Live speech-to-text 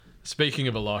Speaking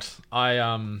of a lot, I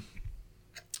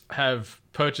have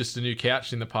purchased a new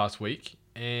couch in the past week,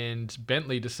 and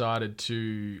Bentley decided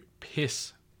to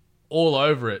piss all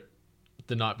over it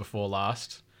the night before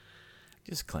last.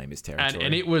 Just claim his territory.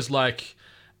 And it was like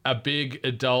a big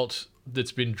adult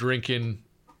that's been drinking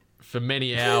for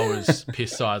many hours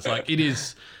piss size. Like, it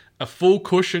is a full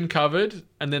cushion covered,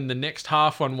 and then the next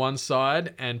half on one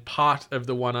side and part of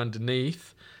the one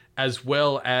underneath, as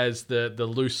well as the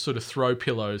loose sort of throw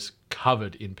pillows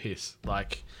covered in piss.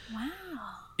 Like, wow.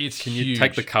 It's Can huge. you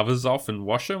take the covers off and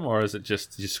wash them, or is it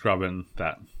just you scrubbing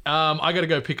that? I got to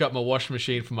go pick up my washing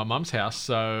machine from my mum's house.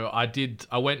 So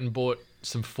I went and bought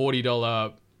some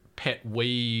 $40 Pet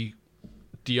Wee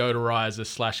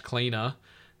deodorizer / cleaner.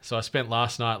 So I spent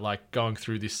last night like going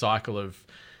through this cycle of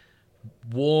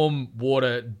warm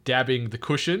water dabbing the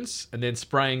cushions and then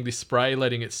spraying this spray,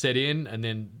 letting it set in, and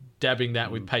then dabbing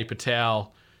that with paper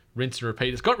towel, rinse and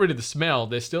repeat. It's got rid of the smell.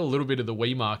 There's still a little bit of the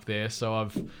wee mark there. So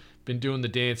I've been doing the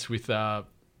dance with a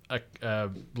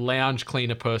lounge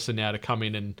cleaner person now to come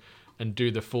in and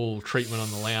do the full treatment on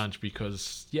the lounge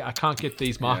because, I can't get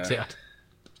these marks out.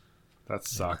 That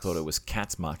sucks. I thought it was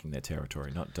cats marking their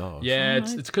territory, not dogs. Yeah,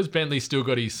 it's because Bentley's still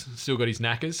got his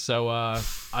knackers. So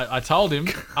I told him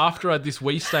after this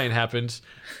wee stain happened,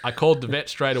 I called the vet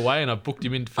straight away and I booked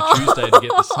him in for Tuesday to get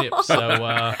the snip.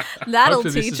 So that'll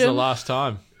hopefully teach this is him. the last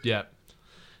time. Yeah,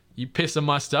 you piss on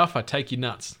my stuff, I take you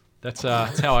nuts. That's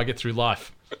how I get through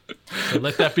life. So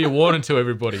let that be a warning to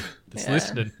everybody that's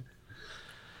listening.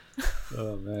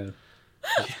 Oh man,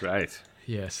 that's great.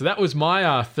 Yeah, so that was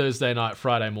my Thursday night,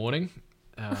 Friday morning.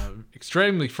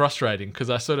 Extremely frustrating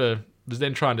because I sort of was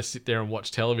then trying to sit there and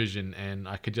watch television and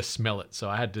I could just smell it. So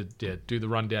I had to do the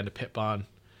run down to Pet Barn.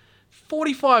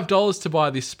 $45 to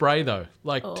buy this spray though.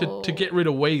 Like to get rid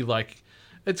of wee. Like,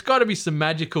 it's got to be some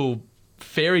magical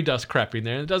fairy dust crap in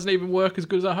there, and it doesn't even work as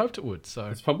good as I hoped it would. So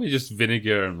It's probably just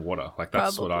vinegar and water. Like,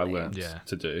 that's what I Probably. learned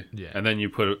to do. Yeah. And then you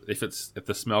put if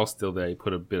the smell's still there, you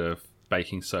put a bit of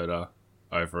baking soda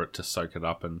over it to soak it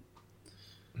up and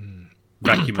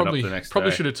vacuum it up the next Probably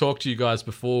day. should have talked to you guys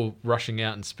before rushing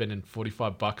out and spending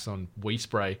 $45 on wee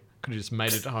spray. Could have just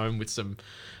made it at home with some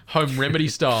home remedy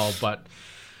style, but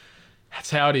that's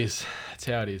how it is. That's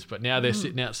how it is. But now they're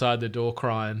sitting outside the door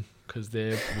crying because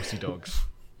they're wussy dogs.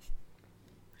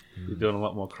 You're doing a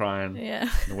lot more crying Yeah.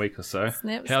 in a week or so.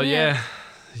 Snip, Hell snip.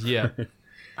 yeah.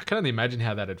 I can only imagine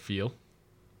how that'd feel.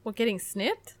 What, getting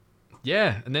snipped?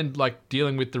 Yeah, and then like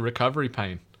dealing with the recovery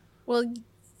pain. Well,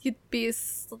 you'd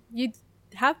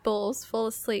have balls, fall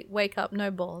asleep, wake up, no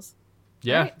balls,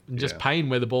 Yeah, Right. and just Yeah. pain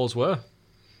where the balls were.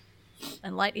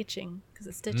 and light itching because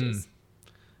of stitches.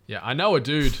 Yeah, I know a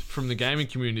dude from the gaming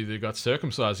community that got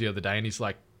circumcised the other day, and he's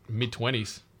like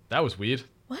mid-20s. That was weird.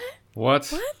 What?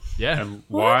 What? Yeah, And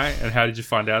why? And how did you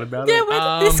find out about Yeah, it?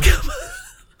 where did this come?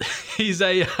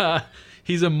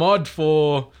 he's a mod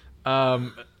for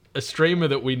a streamer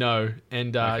that we know,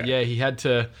 and Okay. he had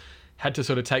to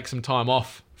sort of take some time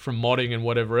off from modding and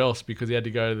whatever else because he had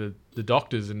to go to the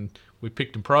doctors, and we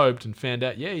picked and probed and found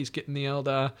out he's getting the old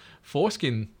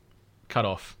foreskin cut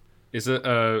off. Is it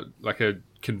like a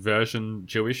conversion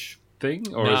Jewish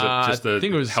thing, or Nah, is it just I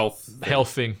think it was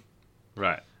health thing?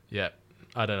 Right. Yeah,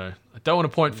 I don't know. I don't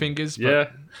want to point fingers, but Yeah.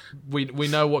 we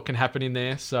know what can happen in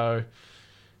there. So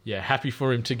yeah, happy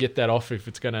for him to get that off if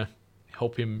it's going to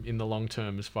help him in the long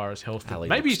term as far as health. Ali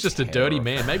Maybe he's looks just a dirty terrified.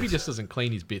 man. Maybe he just doesn't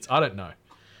clean his bits. I don't know.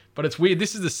 But it's weird.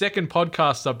 This is the second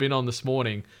podcast I've been on this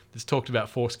morning that's talked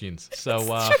about foreskins. So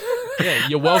yeah,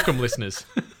 you're welcome, listeners.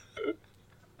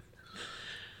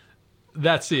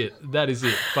 That's it. That is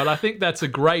it. But I think that's a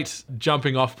great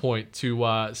jumping off point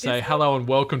to say hello and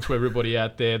welcome to everybody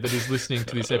out there that is listening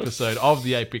to this episode of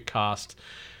the 8-Bit Cast.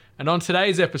 And on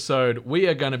today's episode, we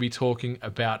are going to be talking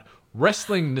about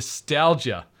wrestling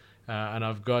nostalgia. And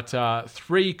I've got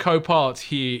 3 co-pilots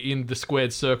here in the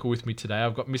squared circle with me today.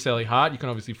 I've got Miss Ellie Hart. You can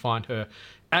obviously find her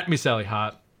at Miss Ellie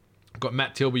Hart. I've got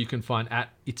Matt Tilby. You can find at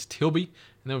It's Tilby.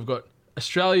 And then we've got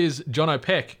Australia's Jono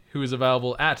Peck, who is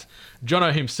available at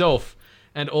Jono himself,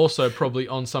 and also probably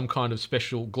on some kind of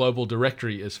special global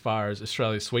directory as far as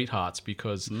Australia's sweethearts,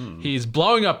 because he is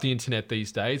blowing up the internet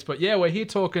these days. But yeah, we're here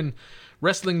talking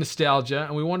wrestling nostalgia,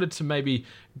 and we wanted to maybe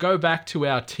go back to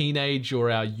our teenage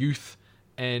or our youth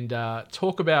and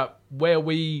talk about where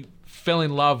we fell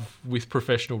in love with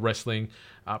professional wrestling,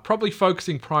 probably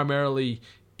focusing primarily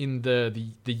in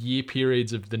the year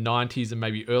periods of the 90s and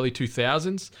maybe early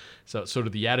 2000s. So it's sort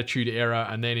of the Attitude Era,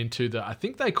 and then into I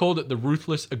think they called it the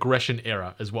Ruthless Aggression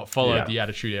Era is what followed the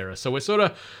Attitude Era. So we're sort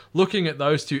of looking at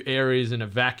those two areas in a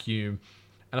vacuum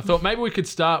And I thought maybe we could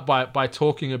start by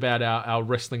talking about our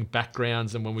wrestling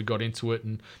backgrounds and when we got into it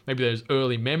and maybe those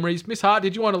early memories. Miss Hart,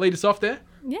 did you want to lead us off there?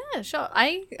 Yeah, sure.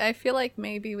 I feel like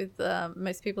maybe with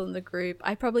most people in the group,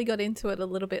 I probably got into it a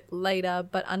little bit later,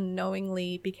 but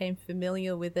unknowingly became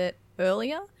familiar with it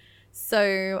earlier.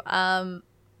 So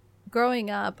growing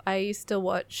up, I used to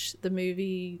watch the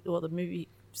movie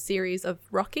series of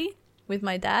Rocky with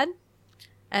my dad.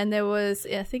 And there was,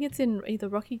 I think it's in either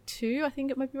Rocky 2, I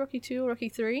think it might be Rocky 2 or Rocky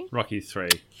 3. Rocky 3.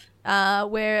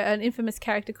 Where an infamous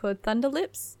character called Thunder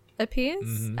Lips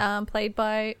appears, played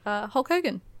by Hulk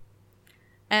Hogan.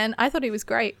 And I thought he was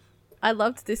great. I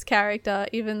loved this character,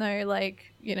 even though,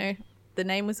 like, you know, the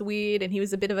name was weird and he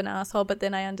was a bit of an asshole, but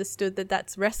then I understood that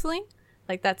that's wrestling.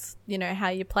 Like, that's, you know, how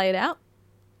you play it out.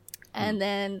 And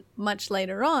then much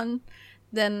later on,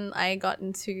 then I got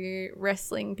into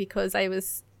wrestling because I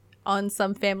was on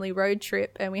some family road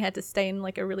trip and we had to stay in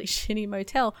like a really shitty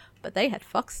motel, but they had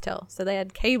Foxtel, so they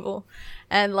had cable.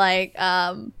 And like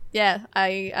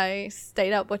I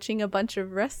stayed up watching a bunch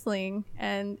of wrestling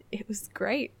and it was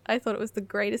great. I thought it was the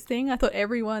greatest thing. I thought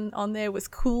everyone on there was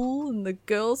cool and the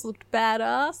girls looked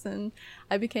badass, and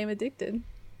I became addicted.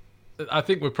 I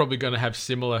think we're probably going to have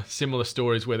similar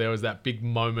stories where there was that big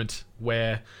moment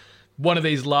where one of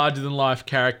these larger than life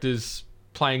characters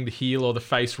playing the heel or the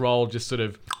face role just sort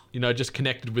of, you know, just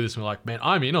connected with us. And we're like, man,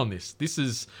 I'm in on this. This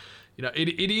is, you know,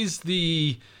 it is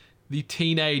the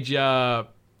teenager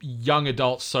young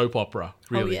adult soap opera,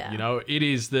 really. Oh, yeah. You know, it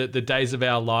is the days of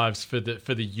our lives for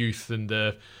the youth and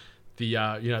the you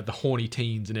know, the horny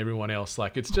teens and everyone else.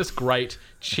 Like, it's just great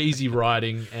cheesy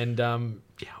writing, and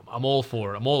yeah, I'm all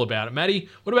for it. I'm all about it. Maddie,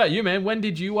 what about you, man? When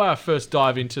did you first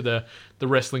dive into the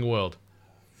wrestling world?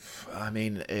 I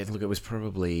mean, it was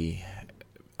probably.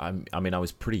 I mean, I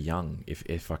was pretty young,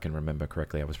 if I can remember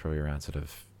correctly. I was probably around sort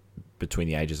of between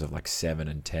the ages of like 7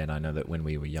 and 10. I know that when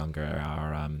we were younger,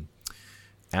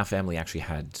 our family actually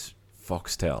had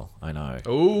Foxtel. I know.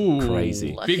 Ooh,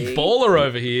 crazy, lucky. Big baller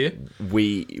over here.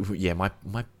 Yeah, my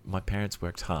parents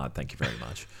worked hard. Thank you very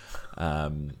much.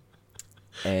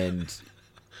 And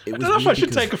it was I don't know if I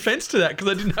should take offense to that because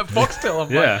I didn't have Foxtel.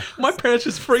 I'm Yeah. like, my parents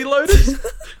just freeloaders.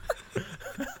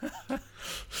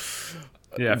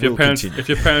 Yeah, if your parents didn't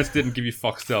give you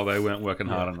Foxtel, they weren't working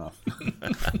hard enough.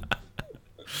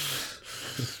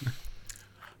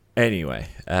 Anyway,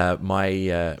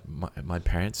 my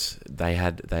parents they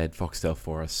had Foxtel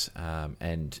for us,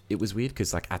 and it was weird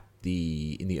because like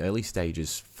in the early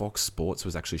stages, Fox Sports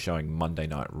was actually showing Monday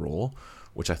Night Raw,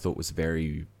 which I thought was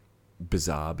very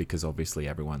bizarre because obviously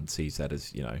everyone sees that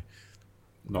as, you know,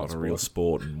 not a real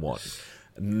sport and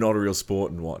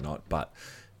whatnot, but.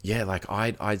 Yeah, like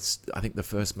I think the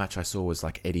first match I saw was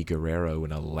like Eddie Guerrero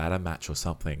in a ladder match or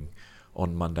something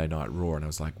on Monday Night Raw, and I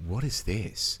was like, what is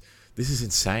this? This is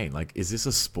insane. Like, is this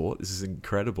a sport? This is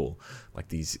incredible. Like,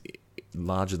 these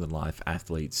larger than life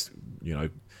athletes, you know,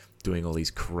 doing all these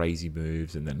crazy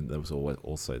moves, and then there was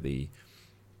also the,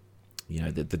 you know,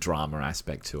 the drama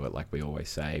aspect to it, like we always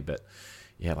say. But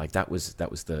yeah, like that was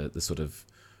the sort of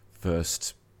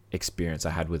first experience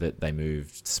I had with it. They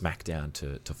moved SmackDown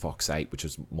to Fox 8, which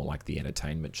was more like the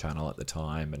entertainment channel at the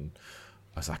time, and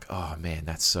I was like, oh man,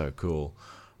 that's so cool.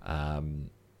 And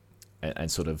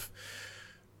sort of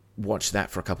watched that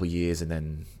for a couple of years, and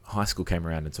then high school came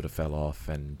around and sort of fell off,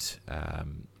 and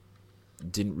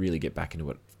didn't really get back into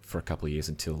it for a couple of years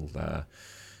until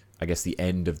I guess the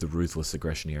end of the Ruthless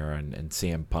Aggression era and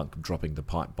CM Punk dropping the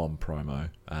pipe bomb promo.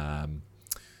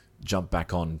 Jump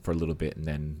back on for a little bit, and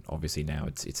then obviously now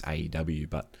it's AEW,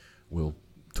 but we'll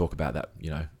talk about that,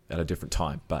 you know, at a different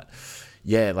time. But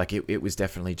yeah, like it was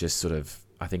definitely just sort of,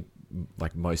 I think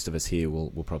like most of us here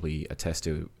will probably attest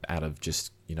to, out of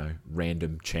just, you know,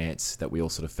 random chance that we all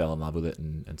sort of fell in love with it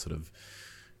and sort of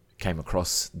came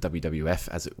across WWF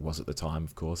as it was at the time,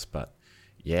 of course. But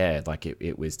yeah, like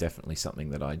it was definitely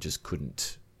something that I just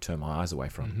couldn't turn my eyes away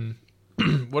from. Mm-hmm.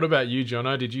 What about you,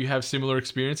 Jono? Did you have similar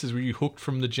experiences? Were you hooked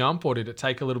from the jump, or did it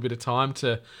take a little bit of time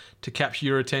to capture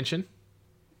your attention?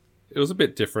 It was a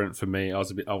bit different for me. I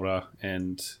was a bit older,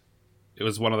 and it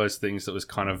was one of those things that was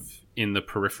kind of in the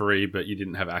periphery, but you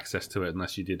didn't have access to it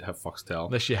unless you did have Foxtel.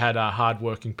 Unless you had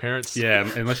hard-working parents. Yeah,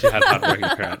 unless you had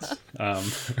hard-working parents.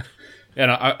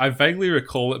 And I vaguely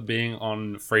recall it being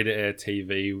on free-to-air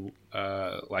TV,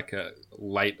 like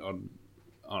late on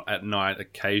at night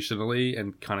occasionally,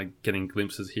 and kind of getting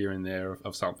glimpses here and there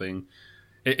of something.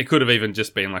 It could have even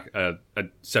just been like a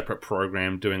separate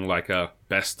program doing like a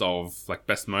best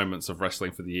moments of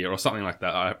wrestling for the year or something like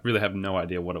that. I really have no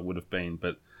idea what it would have been,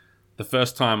 but the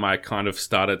first time I kind of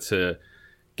started to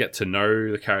get to know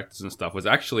the characters and stuff was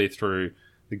actually through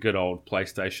the good old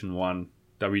PlayStation 1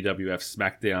 WWF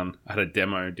SmackDown. I had a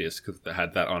demo disc that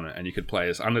had that on it, and you could play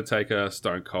as Undertaker,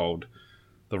 Stone Cold,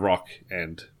 The Rock,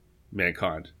 and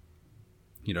Mankind.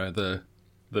 You know, the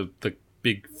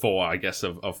big four, I guess,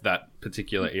 of that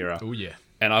particular era. Oh, yeah.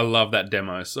 And I love that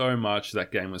demo so much.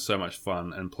 That game was so much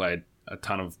fun, and played a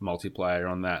ton of multiplayer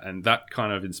on that. And that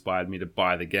kind of inspired me to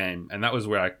buy the game. And that was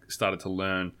where I started to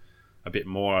learn a bit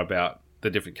more about the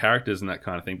different characters and that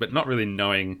kind of thing, but not really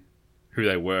knowing who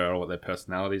they were or what their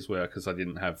personalities were, because I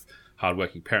didn't have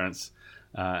hardworking parents.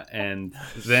 And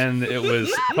then it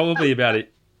was probably about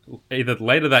either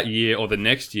later that year or the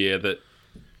next year that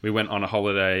we went on a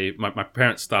holiday. My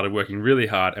parents started working really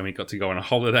hard, and we got to go on a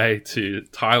holiday to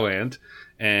Thailand.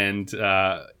 And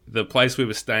the place we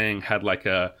were staying had like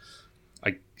I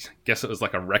guess it was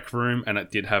like a rec room, and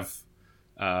it did have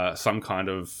some kind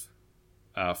of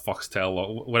Foxtel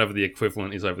or whatever the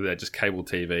equivalent is over there, just cable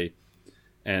TV.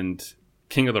 And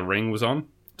King of the Ring was on,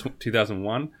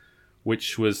 2001,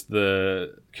 which was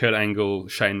the Kurt Angle,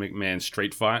 Shane McMahon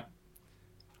street fight.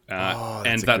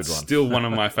 And that's still one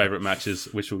of my favorite matches,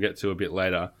 which we'll get to a bit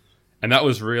later. And that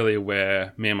was really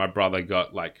where me and my brother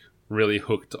got like really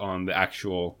hooked on the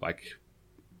actual like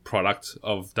product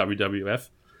of WWF.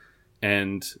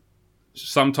 And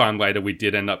sometime later, we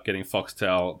did end up getting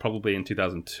Foxtel, probably in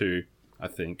 2002, I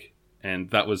think. And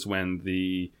that was when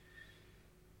the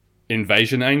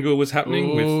invasion angle was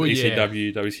happening with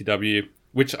ECW, WCW,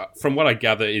 which from what I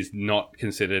gather is not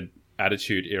considered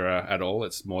Attitude Era at all.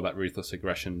 It's more that Ruthless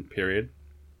Aggression period.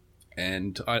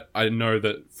 And I know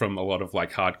that from a lot of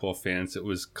like hardcore fans, it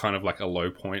was kind of like a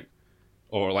low point,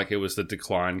 or like it was the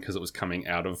decline because it was coming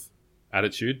out of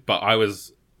Attitude. But I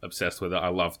was obsessed with it. I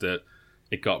loved it.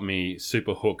 It got me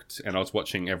super hooked, and I was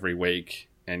watching every week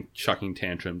and chucking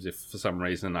tantrums if for some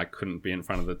reason I couldn't be in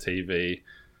front of the TV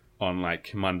on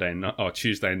like Monday night or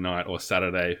Tuesday night or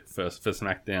Saturday for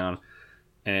SmackDown.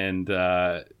 And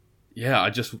I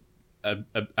just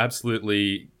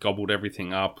absolutely gobbled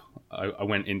everything up. I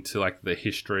went into like the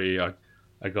history.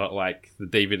 I got like the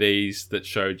DVDs that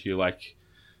showed you like,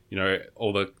 you know,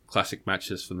 all the classic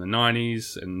matches from the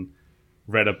 90s, and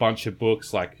read a bunch of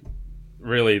books. Like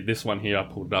really this one here I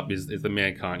pulled up is the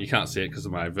Mankind. You can't see it because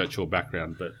of my virtual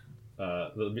background, but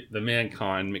the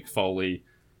Mankind Mick Foley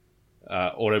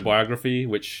autobiography,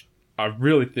 which I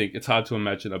really think it's hard to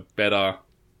imagine a better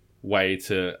way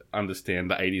to understand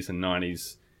the 80s and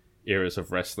 90s eras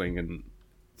of wrestling, and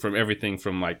from everything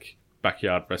from like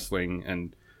backyard wrestling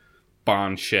and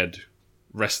barn shed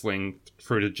wrestling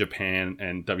through to Japan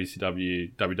and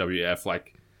WCW, WWF.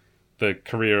 Like the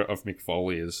career of Mick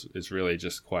Foley is really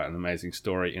just quite an amazing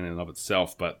story in and of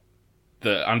itself. But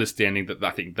the understanding that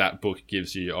I think that book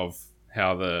gives you of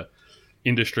how the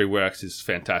industry works is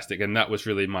fantastic. And that was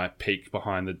really my peek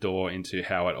behind the door into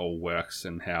how it all works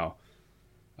and how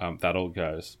that all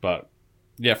goes. But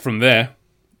yeah, from there,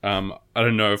 I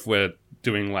don't know if we're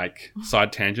doing like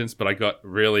side tangents, but I got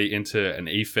really into an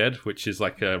eFed, which is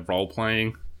like a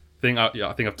role-playing thing. I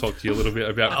think I've talked to you a little bit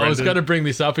about. I was going to bring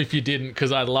this up if you didn't,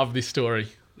 because I love this story.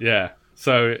 Yeah.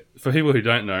 So for people who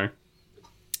don't know,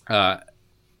 the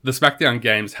SmackDown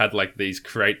games had like these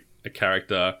create a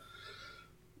character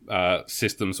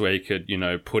systems where you could, you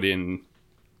know, put in.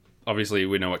 Obviously,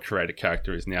 we know what create a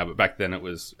character is now, but back then it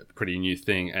was a pretty new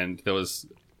thing, and there was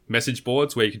message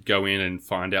boards where you could go in and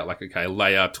find out like, okay,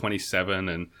 layer 27,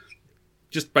 and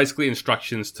just basically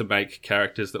instructions to make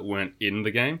characters that weren't in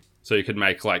the game. So you could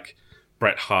make like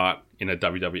Bret Hart in a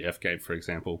WWF game, for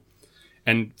example.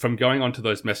 And from going onto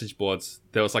those message boards,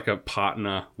 there was like a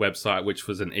partner website, which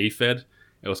was an eFed.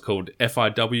 It was called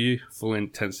FIW, Full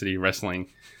Intensity Wrestling.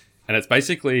 And it's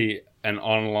basically an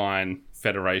online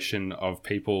federation of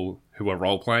people who are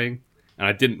role-playing. And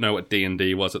I didn't know what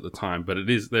D&D was at the time, but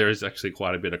there is actually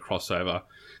quite a bit of crossover,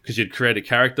 because you'd create a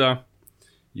character,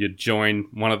 you'd join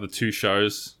one of the two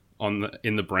shows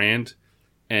in the brand,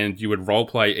 and you would role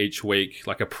play each week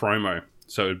like a promo.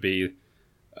 So it would be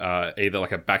either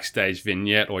like a backstage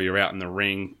vignette, or you're out in the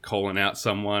ring calling out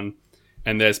someone.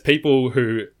 And there's people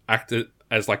who acted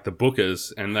as like the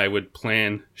bookers, and they would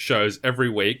plan shows every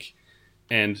week.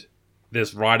 And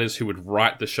there's writers who would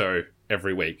write the show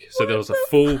every week. So there was a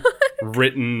full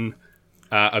written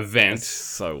event. That's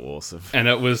so awesome. And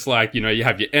it was like, you know, you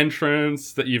have your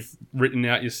entrance that you've written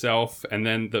out yourself, and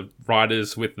then the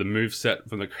writers with the moveset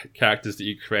from the characters that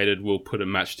you created will put a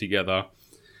match together,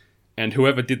 and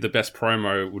whoever did the best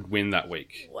promo would win that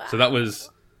week. Wow. So that was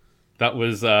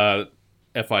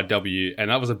FIW,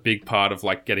 and that was a big part of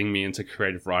like getting me into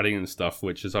creative writing and stuff,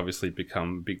 which has obviously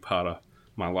become a big part of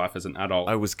my life as an adult.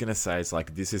 I was gonna say, it's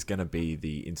like this is gonna be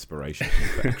the inspiration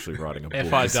for actually writing a book.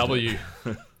 FIW.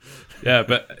 Yeah,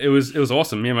 but it was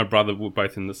awesome. Me and my brother were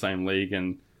both in the same league,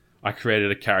 and I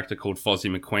created a character called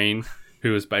Fozzie McQueen,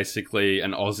 who was basically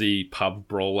an Aussie pub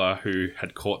brawler who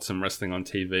had caught some wrestling on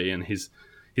TV, and his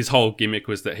whole gimmick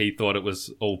was that he thought it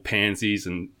was all pansies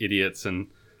and idiots, and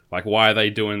like, why are they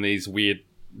doing these weird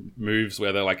moves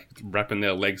where they're like wrapping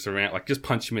their legs around, like, just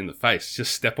punch him in the face,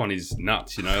 just step on his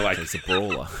nuts, you know, like It's a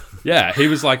brawler. yeah, he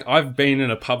was like, I've been in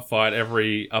a pub fight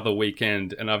every other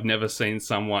weekend and I've never seen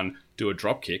someone do a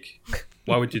drop kick.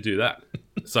 Why would you do that?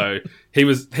 So he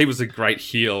was a great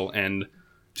heel, and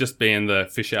just being the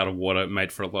fish out of water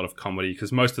made for a lot of comedy,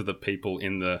 because most of the people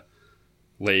in the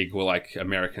league were like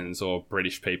Americans or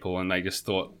British people, and they just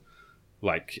thought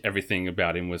like everything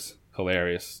about him was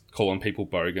hilarious, calling people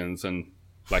bogans and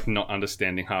like not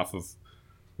understanding half of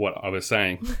what I was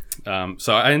saying.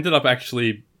 So I ended up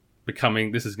actually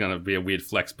becoming, this is going to be a weird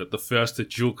flex, but the first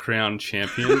dual crown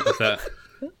champion of that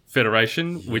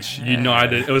federation, which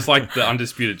united, it was like the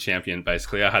undisputed champion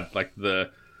basically. I had like the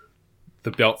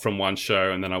belt from one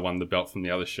show, and then I won the belt from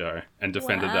the other show and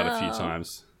defended that a few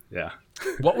times. Yeah.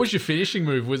 What was your finishing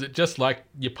move? Was it just like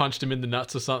you punched him in the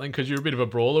nuts or something because you're a bit of a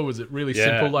brawler? Was it really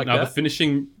simple like that?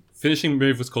 The finishing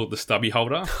move was called the stubby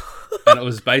holder, and it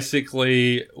was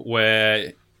basically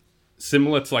where,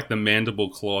 similar to like the mandible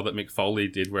claw that Mick Foley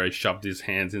did, where he shoved his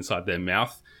hands inside their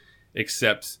mouth,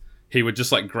 except he would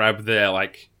just like grab their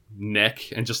like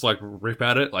neck and just like rip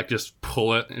at it, like just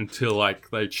pull it until like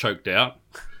they choked out.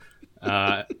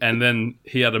 And then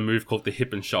he had a move called the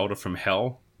hip and shoulder from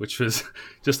hell, which was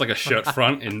just like a shirt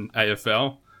front in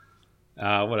AFL.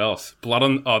 What else?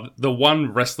 The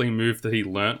one wrestling move that he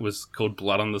learnt was called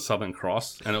Blood on the Southern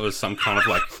Cross, and it was some kind of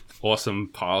like awesome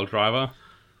pile driver,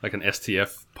 like an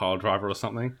STF pile driver or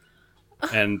something.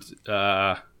 And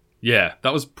yeah,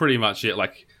 that was pretty much it.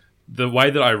 Like, the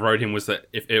way that I wrote him was that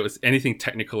if it was anything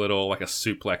technical at all, like a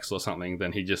suplex or something,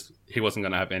 then he wasn't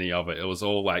going to have any of it. It was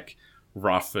all like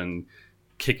rough and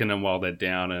kicking them while they're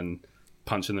down and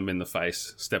punching them in the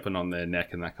face, stepping on their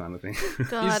neck and that kind of thing.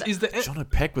 God. Is the John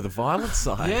O'Peck with a violent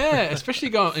side. yeah,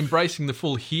 especially embracing the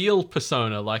full heel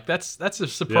persona. Like that's a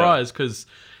surprise because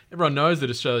everyone knows that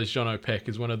Australia's John O'Peck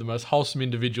is one of the most wholesome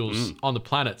individuals on the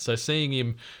planet. So seeing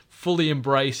him fully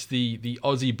embrace the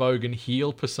Aussie bogan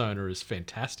heel persona is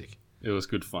fantastic. It was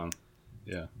good fun.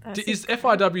 Yeah. Is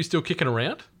FIW still kicking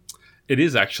around? It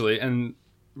is actually. And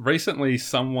recently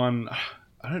someone,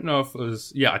 I don't know if it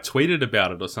was, I tweeted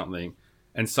about it or something,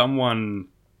 and someone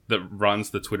that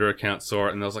runs the Twitter account saw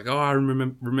it, and I was like, oh, I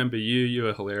remember you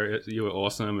were hilarious, you were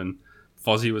awesome, and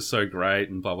Fozzie was so great,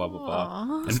 and blah, blah, blah,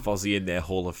 blah. Is Fozzie in their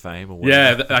Hall of Fame or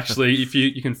Yeah, whatever? actually, if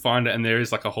you can find it, and there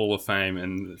is like a Hall of Fame,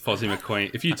 and Fozzie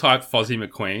McQueen, if you type Fozzie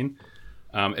McQueen,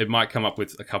 it might come up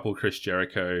with a couple of Chris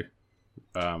Jericho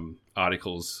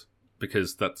articles,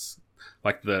 because that's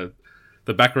like the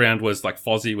background was like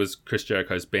Fozzie was Chris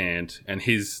Jericho's band, and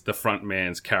the front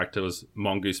man's character was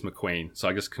Mongoose McQueen. So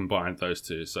I just combined those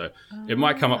two. So it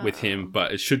might come up with him,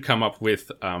 but it should come up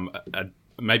with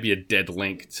maybe a dead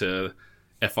link to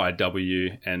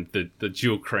FIW and the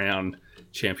Dual Crown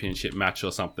Championship match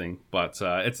or something. But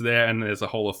it's there, and there's a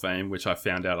Hall of Fame, which I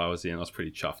found out I was in. I was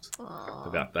pretty chuffed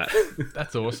about that.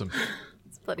 That's awesome.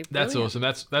 It's bloody That's brilliant.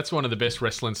 awesome. That's one of the best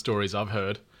wrestling stories I've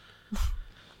heard.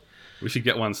 We should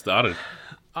get one started.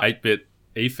 8-bit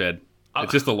EFED.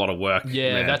 It's just a lot of work.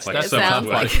 Yeah, man. that's like It so much sounds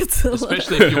work. like it's a lot.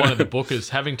 Especially if you're one of the bookers,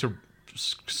 having to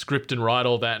script and write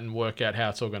all that and work out how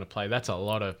it's all going to play. That's a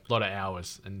lot of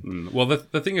hours. And Well,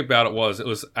 the thing about it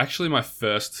was actually my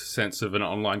first sense of an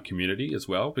online community as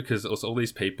well, because it was all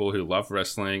these people who love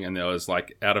wrestling, and there was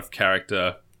like out of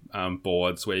character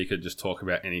boards where you could just talk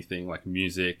about anything, like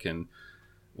music and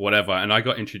whatever. And I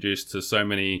got introduced to so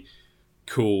many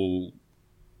cool,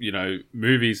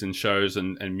 movies and shows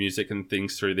and music and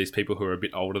things through these people who were a bit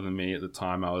older than me at the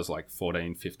time. I was like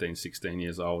 14, 15, 16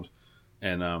 years old.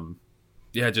 And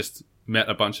just met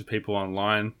a bunch of people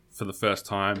online for the first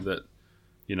time that,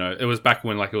 it was back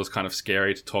when like it was kind of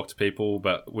scary to talk to people,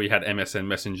 but we had MSN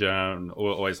Messenger and we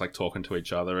were always like talking to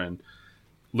each other and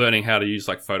learning how to use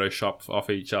like Photoshop off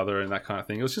each other and that kind of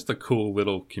thing. It was just a cool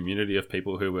little community of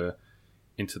people who were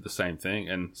into the same thing.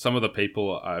 And some of the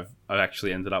people I've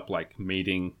actually ended up like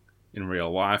meeting in real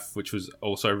life, which was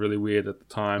also really weird at the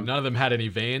time. none of them had any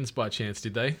vans by chance,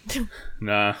 did they?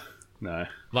 No.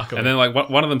 Luckily. And then like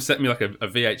one of them sent me like a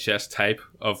VHS tape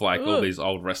of like all these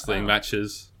old wrestling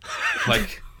matches,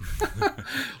 like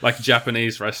like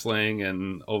Japanese wrestling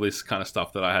and all this kind of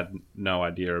stuff that I had no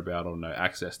idea about or no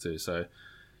access to. So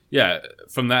yeah,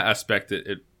 from that aspect,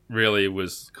 it really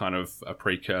was kind of a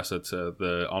precursor to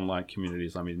the online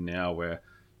communities I'm in now, where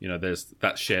there's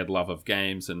that shared love of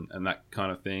games and that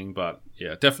kind of thing. But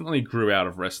yeah, definitely grew out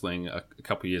of wrestling a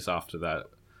couple of years after that.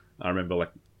 I remember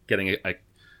like getting I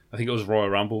think it was Royal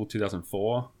Rumble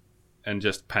 2004, and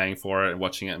just paying for it and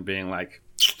watching it and being like,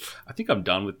 I think I'm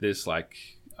done with this. Like,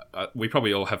 we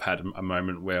probably all have had a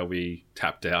moment where we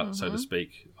tapped out, so to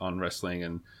speak, on wrestling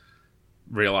and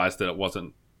realized that it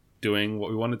wasn't doing what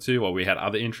we wanted to, or we had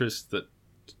other interests that,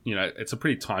 it's a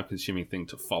pretty time consuming thing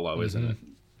to follow, isn't it?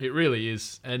 It really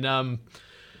is. And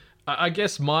I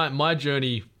guess my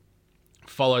journey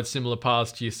followed similar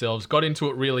paths to yourselves. Got into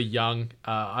it really young.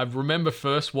 I remember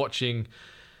first watching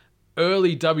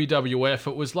early WWF.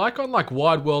 It was like on like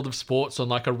Wide World of Sports on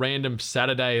like a random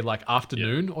Saturday like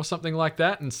afternoon or something like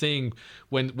that, and seeing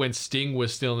when Sting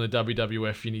was still in the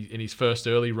WWF in his first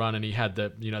early run, and he had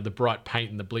the the bright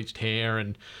paint and the bleached hair,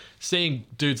 and seeing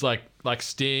dudes like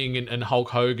Sting and Hulk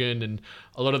Hogan and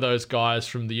a lot of those guys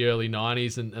from the early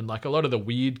 90s, and like a lot of the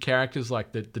weird characters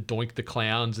like the Doink the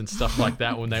Clowns and stuff like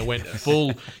that, when they went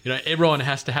full, everyone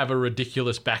has to have a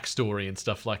ridiculous backstory and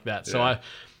stuff like that. So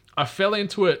I fell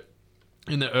into it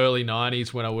in the early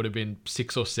 90s when I would have been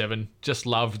 6 or 7. Just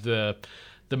loved the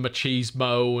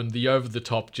machismo and the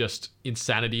over-the-top just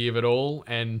insanity of it all,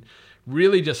 and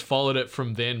really just followed it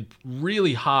from then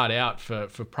really hard out for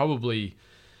probably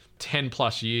 10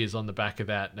 plus years on the back of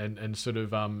that. And sort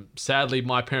of sadly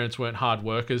my parents weren't hard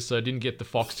workers, so I didn't get the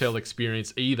Foxtel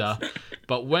experience either.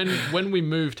 But when we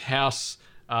moved house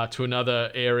to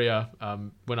another area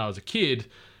when I was a kid,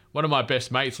 one of my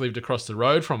best mates lived across the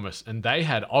road from us, and they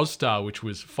had Ozstar, which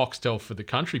was Foxtel for the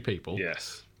country people.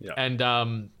 Yes. Yeah.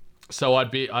 And so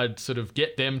I'd sort of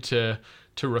get them to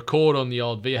record on the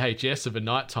old VHS of a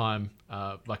nighttime.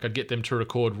 Like I'd get them to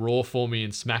record Raw for me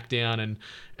and SmackDown,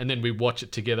 and then we'd watch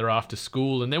it together after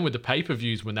school. And then with the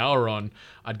pay-per-views when they were on,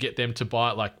 I'd get them to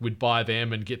buy, like we'd buy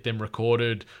them and get them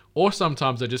recorded. Or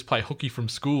sometimes I'd just play hooky from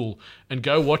school and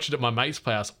go watch it at my mate's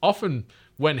house. Often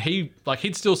when he'd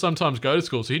still sometimes go to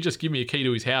school, so he'd just give me a key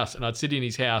to his house, and I'd sit in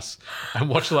his house and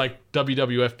watch like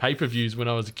WWF pay-per-views when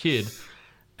I was a kid.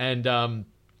 And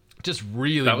just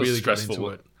really got into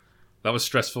it. That was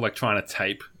stressful, like trying to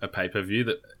tape a pay-per-view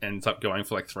that ends up going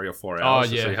for like 3 or 4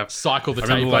 hours. Oh, yeah. So you have cycle the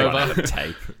tape over.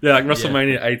 Tape. Yeah, like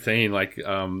WrestleMania 18, like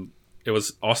it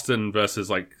was Austin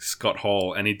versus like Scott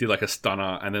Hall, and he did like a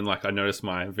stunner, and then like I noticed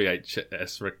my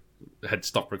VHS had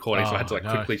stopped recording, so I had to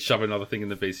quickly shove another thing in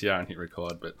the VCR and hit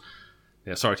record. But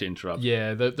yeah, sorry to interrupt.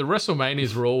 Yeah, the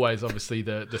WrestleManias were always obviously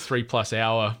the 3+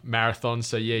 hour marathon,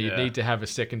 so you'd need to have a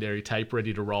secondary tape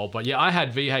ready to roll. But yeah, I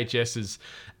had VHSs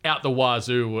out the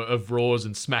wazoo of Raws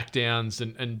and SmackDowns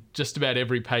and just about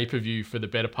every pay-per-view for the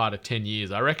better part of 10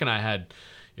 years. I reckon I had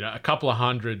a couple of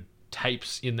hundred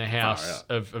tapes in the house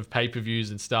of pay-per-views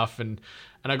and stuff, and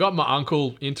I got my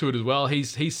uncle into it as well.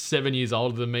 He's 7 years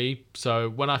older than me, so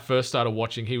when I first started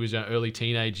watching, he was in early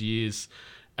teenage years,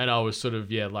 and I was sort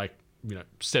of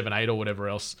 7, 8 or whatever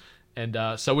else, and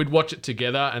so we'd watch it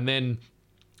together. And then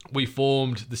we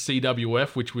formed the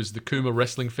CWF, which was the Kuma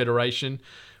Wrestling Federation,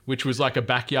 which was like a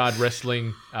backyard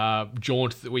wrestling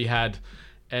jaunt that we had,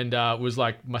 and it was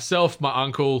like myself, my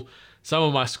uncle, some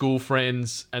of my school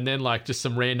friends, and then like just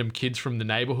some random kids from the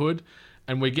neighborhood,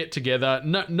 and we get together,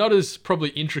 not as probably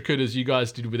intricate as you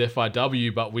guys did with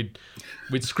FIW, but we'd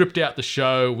script out the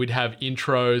show, we'd have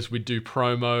intros, we'd do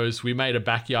promos. We made a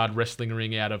backyard wrestling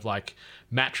ring out of like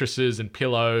mattresses and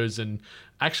pillows, and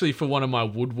actually for one of my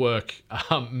woodwork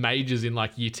majors in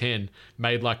like year 10,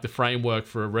 made like the framework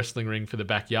for a wrestling ring for the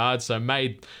backyard. So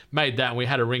made that, and we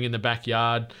had a ring in the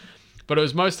backyard, but it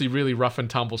was mostly really rough and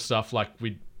tumble stuff. Like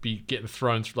we'd be getting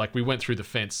thrown, like we went through the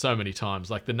fence so many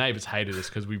times. Like the neighbors hated us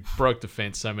because we broke the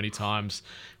fence so many times.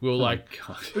 We were like,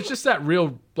 it was just that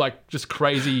real, like just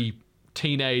crazy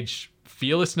teenage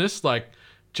fearlessness, like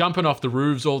jumping off the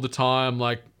roofs all the time.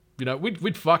 Like,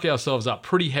 we'd fuck ourselves up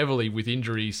pretty heavily with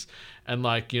injuries, and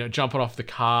like, jumping off the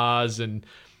cars and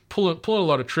pulling a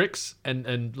lot of tricks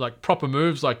and like proper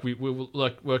moves. Like we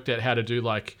like worked out how to do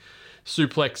like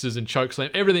suplexes and chokeslam,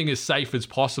 everything as safe as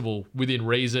possible within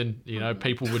reason.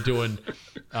 People were doing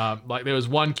like there was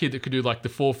one kid that could do like the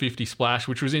 450 splash,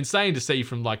 which was insane to see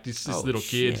from like this little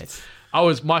kid.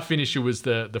 My finisher was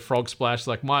the frog splash.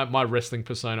 Like my wrestling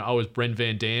persona, I was Brent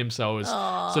Van Dam, so I was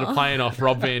sort of playing off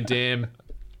Rob Van Dam.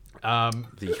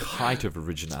 The height of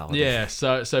originality. Yeah,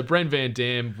 so Brent Van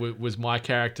Dam was my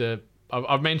character.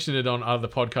 I've mentioned it on other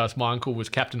podcasts. My uncle was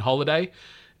Captain Holiday,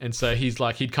 and so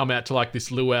he'd come out to like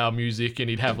this luau music, and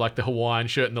he'd have like the Hawaiian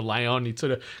shirt and the lei on. He'd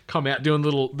sort of come out doing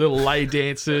little lei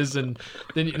dances, and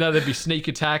then there'd be sneak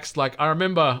attacks. Like I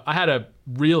remember I had a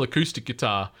real acoustic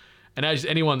guitar, And as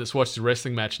anyone that's watched a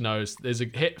wrestling match knows, there's a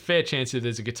fair chance that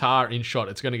there's a guitar in shot,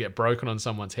 it's going to get broken on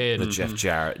someone's head. The Jeff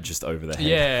Jarrett just over the head.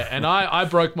 Yeah, and I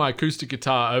broke my acoustic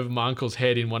guitar over my uncle's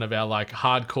head in one of our like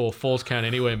hardcore Falls Count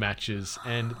Anywhere matches.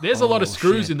 And there's a lot of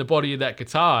screws in the body of that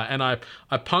guitar, and I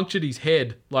punctured his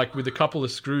head like with a couple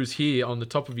of screws here on the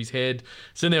top of his head.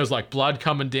 So then there was like blood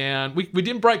coming down. We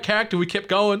didn't break character, we kept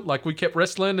going, like we kept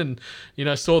wrestling and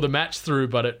saw the match through,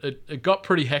 but it got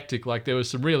pretty hectic. Like there was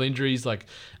some real injuries, like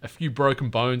a few broken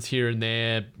bones here and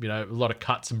there, a lot of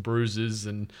cuts and bruises.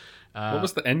 And what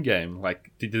was the end game?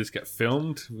 Like, did this get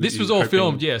filmed? This was all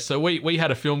filmed, yeah. So we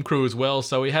had a film crew as well.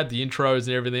 So we had the intros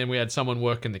and everything. We had someone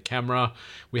working the camera.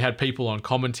 We had people on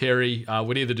commentary.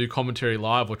 We'd either do commentary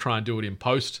live or try and do it in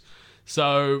post.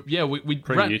 So yeah, we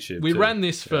ran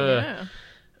this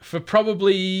for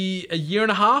probably a year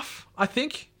and a half, I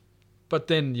think. But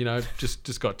then,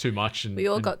 just got too much and, we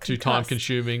all got too concussed. time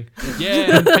consuming.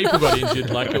 Yeah, and people got injured.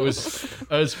 Like it was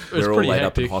We're all pretty laid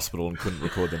hectic. up in hospital and couldn't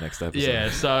record the next episode. Yeah,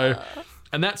 so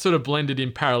and that sort of blended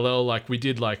in parallel. Like we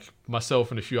did, like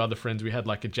myself and a few other friends, we had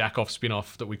like a Jack-Off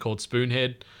spin-off that we called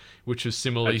Spoonhead, which was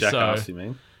similarly Jackass, you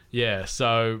mean? Yeah,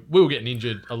 so we were getting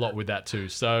injured a lot with that too.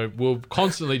 So we were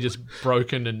constantly just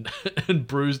broken and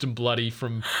bruised and bloody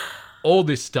from all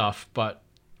this stuff. But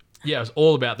yeah, it was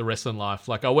all about the wrestling life.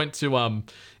 Like I went to, in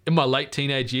my late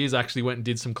teenage years, I actually went and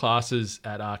did some classes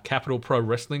at Capital Pro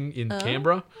Wrestling in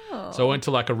Canberra. So I went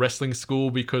to like a wrestling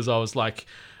school because I was like,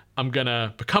 I'm going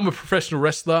to become a professional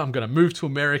wrestler. I'm going to move to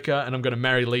America and I'm going to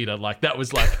marry Lita. That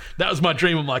was my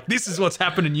dream. I'm like, this is what's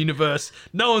happening, universe.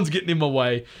 No one's getting in my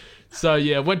way. So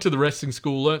yeah, went to the wrestling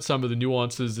school, learnt some of the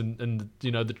nuances and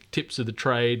the tips of the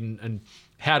trade and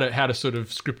how to sort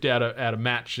of script out a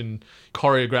match and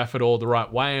choreograph it all the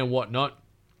right way and whatnot.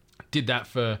 Did that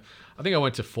for, I think I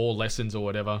went to 4 lessons or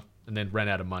whatever, and then ran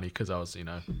out of money because I was,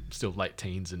 still late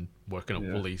teens and working at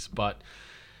Woolies. But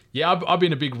yeah, I've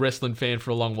been a big wrestling fan for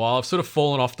a long while. I've sort of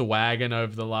fallen off the wagon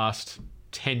over the last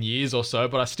 10 years or so,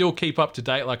 but I still keep up to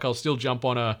date. Like I'll still jump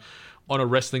on a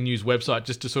wrestling news website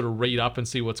just to sort of read up and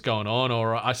see what's going on,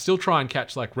 or I still try and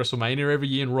catch like WrestleMania every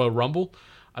year and Royal Rumble.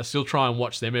 I still try and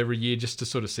watch them every year just to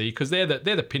sort of see, because they're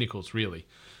the pinnacles really,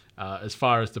 as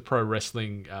far as the pro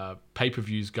wrestling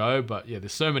pay-per-views go. But yeah,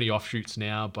 there's so many offshoots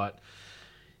now. But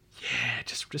yeah,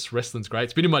 just wrestling's great.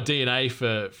 It's been in my DNA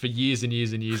for years and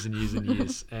years and years and years and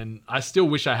years. And I still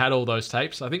wish I had all those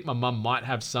tapes. I think my mum might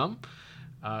have some.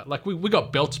 Like we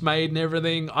got belts made and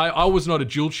everything. I was not a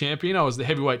dual champion. I was the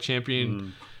heavyweight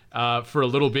champion for a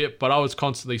little bit, but I was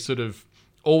constantly sort of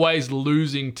always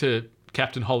losing to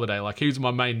Captain Holiday. Like he was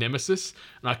my main nemesis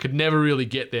and I could never really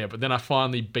get there. But then I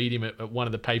finally beat him at one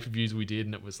of the pay-per-views we did,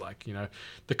 and it was like,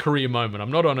 the career moment. I'm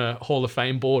not on a Hall of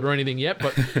Fame board or anything yet,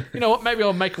 but you know what? Maybe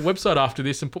I'll make a website after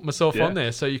this and put myself on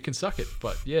there so you can suck it.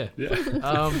 But yeah.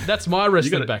 That's my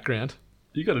wrestling background.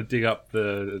 You got to dig up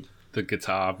the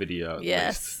guitar video. At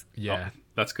Yes. least. Yeah.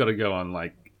 That's got to go on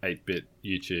like 8-bit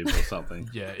YouTube or something.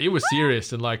 Yeah, it was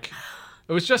serious and like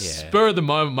it was just spur of the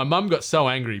moment. My mum got so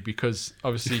angry because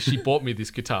obviously she bought me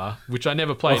this guitar, which I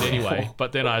never played anyway,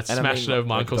 but then I smashed it over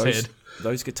my uncle's head.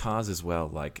 Those guitars as well,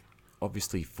 like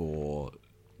obviously for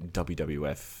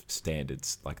WWF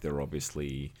standards, like they're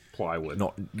obviously plywood,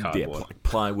 not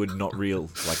plywood, not real.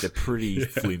 Like they're pretty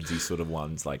flimsy sort of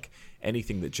ones. Like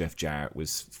anything that Jeff Jarrett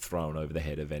was throwing over the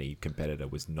head of any competitor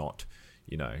was not,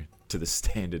 to the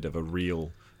standard of a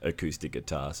real acoustic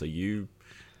guitar. So you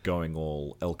going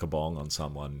all El Kabong on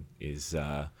someone is,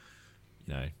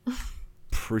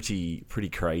 pretty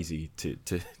crazy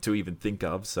to even think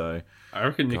of. So I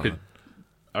reckon you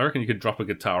could drop a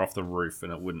guitar off the roof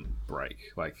and it wouldn't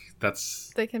break. Like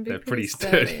they're pretty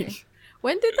sturdy.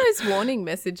 When did those warning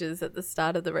messages at the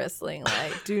start of the wrestling,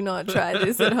 like "Do not try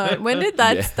this at home"? When did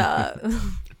that start?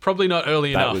 Probably not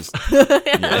early enough.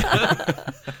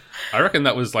 I reckon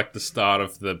that was like the start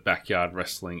of the backyard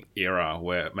wrestling era,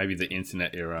 where maybe the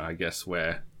internet era, I guess,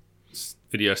 where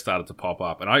videos started to pop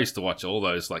up. And I used to watch all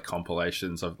those like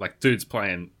compilations of like dudes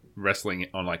playing wrestling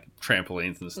on like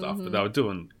trampolines and stuff, but they were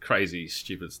doing crazy,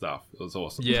 stupid stuff. It was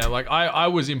awesome. Yeah, like I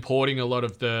was importing a lot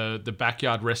of the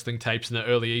backyard wrestling tapes and the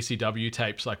early ECW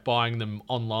tapes, like buying them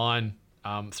online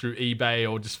through eBay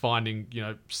or just finding,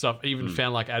 stuff. Even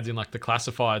found like ads in like the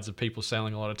classifieds of people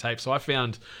selling a lot of tapes. So I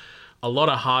found a lot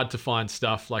of hard to find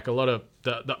stuff, like a lot of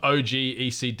the OG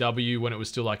ECW when it was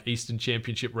still like Eastern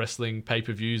Championship Wrestling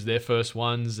pay-per-views, their first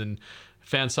ones, and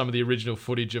found some of the original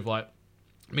footage of like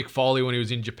Mick Foley when he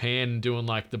was in Japan doing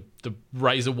like the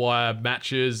razor wire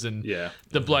matches and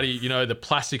the bloody, the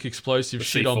plastic explosive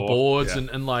shit on boards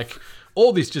and like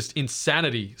all this just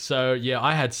insanity. So yeah,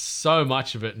 I had so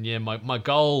much of it. And yeah, my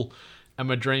goal And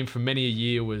my dream for many a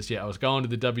year was, I was going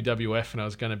to the WWF and I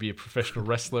was going to be a professional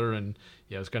wrestler, and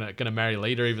I was going to marry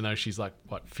Lita, even though she's like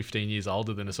 15 years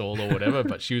older than us all or whatever.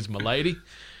 But she was my lady,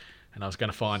 and I was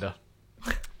going to find her.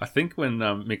 I think when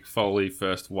Mick Foley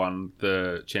first won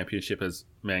the championship as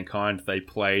Mankind, they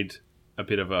played a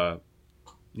bit of a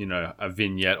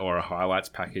vignette or a highlights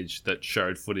package that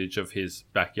showed footage of his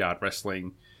backyard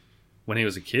wrestling when he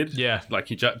was a kid. Yeah. Like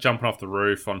he jumping off the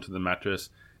roof onto the mattress.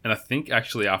 And I think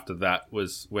actually after that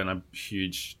was when a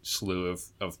huge slew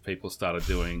of people started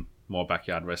doing more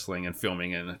backyard wrestling and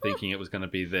filming and thinking it was going to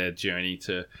be their journey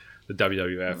to the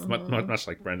WWF, much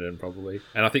like Brendan probably.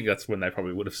 And I think that's when they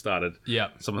probably would have started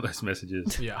some of those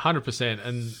messages. Yeah, 100%.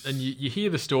 And you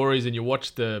hear the stories and you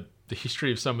watch the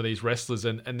history of some of these wrestlers,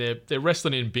 and they're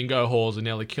wrestling in bingo halls and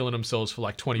nearly killing themselves for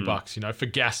like $20, for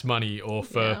gas money or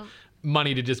for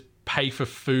money to just pay for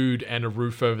food and a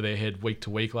roof over their head week to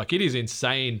week. Like, it is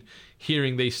insane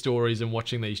hearing these stories and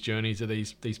watching these journeys of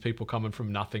these people coming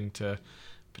from nothing to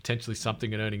potentially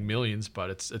something and earning millions. But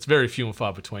it's very few and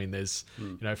far between. There's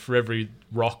for every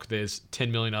rock there's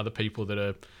 10 million other people that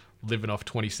are living off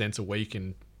 20 cents a week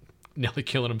and nearly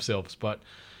killing themselves. But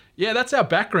yeah, that's our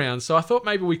background. So I thought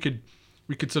maybe we could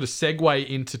sort of segue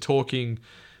into talking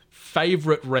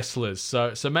favorite wrestlers.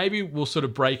 So maybe we'll sort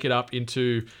of break it up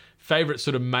into favorite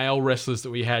sort of male wrestlers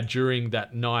that we had during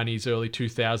that 90s, early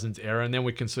 2000s era, and then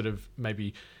we can sort of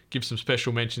maybe give some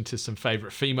special mention to some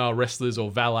favorite female wrestlers or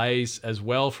valets as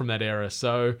well from that era.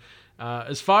 So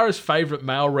as far as favorite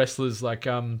male wrestlers, like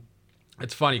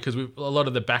it's funny because a lot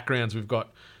of the backgrounds we've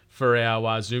got for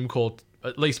our Zoom call,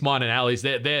 at least mine and Ali's,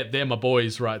 they're my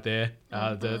boys right there.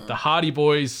 The Hardy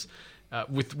Boys,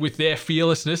 with their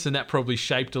fearlessness, and that probably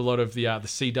shaped a lot of the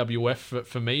CWF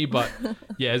for me. But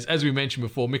yeah, as we mentioned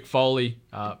before, Mick Foley,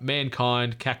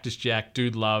 Mankind, Cactus Jack,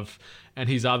 Dude Love, and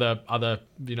his other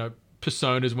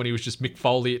personas when he was just Mick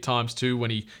Foley at times too,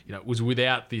 when he was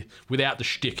without the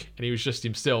shtick and he was just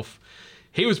himself.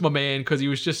 He was my man because he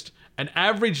was just an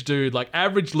average dude, like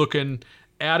average looking,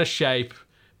 out of shape,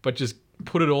 but just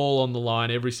put it all on the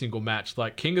line every single match.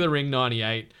 Like King of the Ring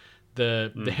 98,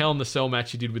 the Hell in the Cell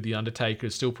match he did with The Undertaker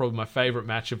is still probably my favorite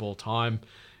match of all time.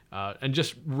 And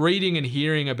just reading and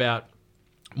hearing about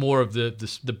more of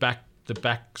the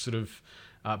back sort of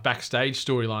backstage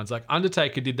storylines. Like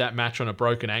Undertaker did that match on a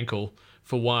broken ankle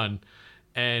for one,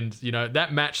 and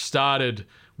that match started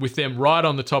with them right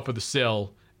on the top of the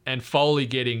cell and Foley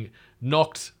getting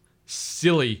knocked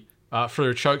silly for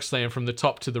a choke slam from the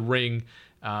top to the ring.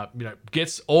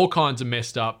 Gets all kinds of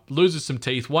messed up, loses some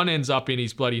teeth. One ends up in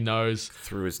his bloody nose.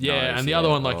 Through his nose. And the other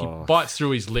one, he bites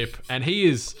through his lip. And he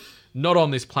is not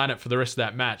on this planet for the rest of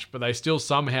that match, but they still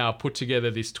somehow put together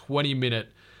this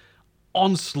 20-minute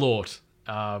onslaught.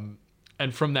 And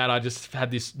from that, I just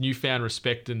had this newfound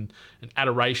respect and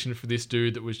adoration for this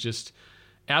dude that was just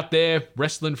out there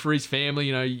wrestling for his family.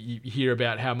 You hear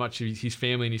about how much his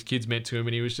family and his kids meant to him,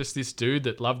 and he was just this dude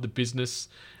that loved the business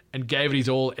and gave it his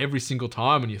all every single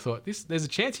time. And you thought, there's a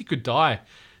chance he could die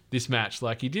this match.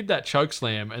 Like, he did that choke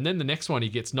slam, and then the next one he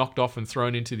gets knocked off and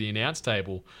thrown into the announce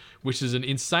table, which is an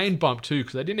insane bump too,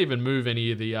 because they didn't even move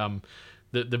any of the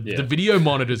video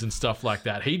monitors and stuff like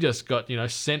that. He just got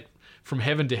sent from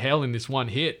heaven to hell in this one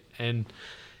hit. And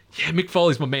yeah, Mick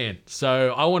Foley's my man.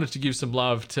 So I wanted to give some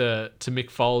love to Mick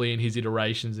Foley and his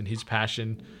iterations and his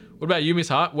passion. What about you, Miss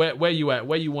Hart? Where you at?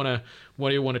 What do you want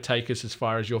to take us as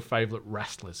far as your favourite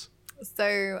wrestlers?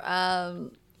 So,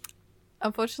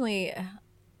 unfortunately,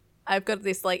 I've got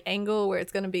this angle where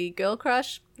it's going to be girl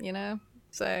crush,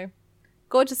 So,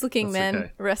 gorgeous looking men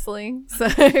wrestling. So,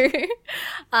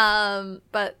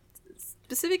 but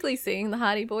specifically seeing the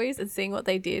Hardy Boys and seeing what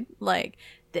they did, like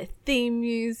their theme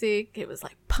music, it was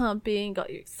pumping, got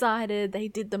you excited. They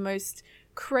did the most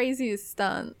craziest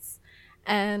stunts.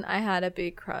 And I had a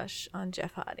big crush on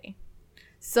Jeff Hardy.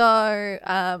 So,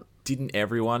 didn't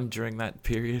everyone during that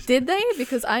period? Did they?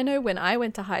 Because I know when I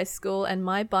went to high school and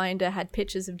my binder had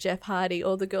pictures of Jeff Hardy,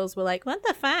 all the girls were like, what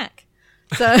the fuck?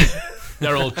 So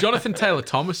they're all, Jonathan Taylor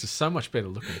Thomas is so much better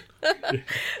looking.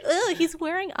 Ugh, he's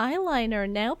wearing eyeliner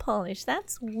and nail polish.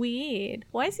 That's weird.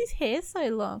 Why is his hair so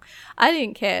long? I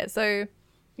didn't care. So,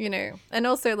 and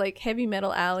also Heavy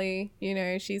Metal Alley,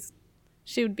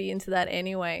 she would be into that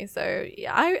anyway. So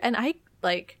yeah,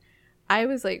 I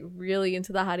was really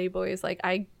into the Hardy Boys.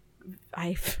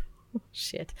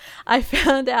 Shit. I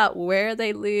found out where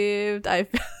they lived.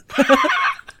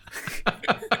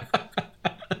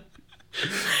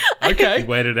 Okay. He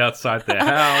waited outside their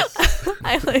house.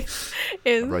 I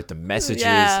wrote the messages.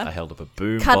 Yeah. I held up a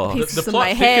boom Cut box. pieces The of plot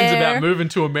my thickens hair. about moving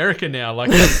to America now.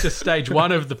 That's just stage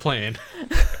one of the plan.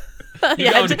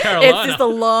 You're going to It's Carolina. just a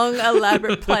long,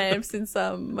 elaborate plan since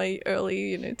my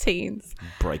early, teens.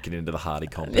 Breaking into the Hardy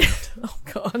compound. Oh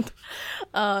God.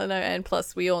 No, and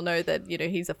plus we all know that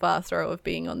he's a far throw of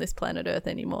being on this planet Earth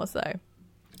anymore. So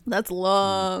that's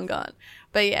long gone.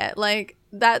 But yeah, like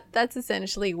that's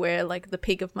essentially where like the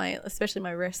peak of especially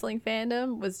my wrestling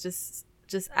fandom was just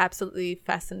absolutely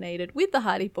fascinated with the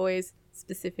Hardy Boys,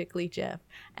 specifically Jeff,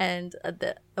 and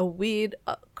a weird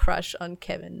crush on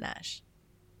Kevin Nash.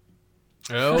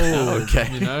 Oh,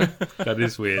 Okay. That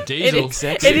is weird. Diesel.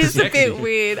 It is a Sexy. bit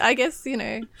weird. I guess,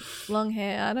 long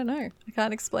hair. I don't know. I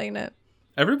can't explain it.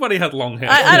 Everybody had long hair.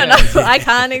 I don't know. I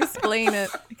can't explain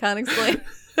it.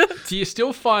 Do you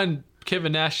still find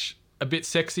Kevin Nash a bit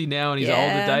sexy now in his Yeah.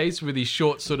 older days with his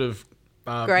short sort of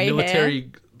Grey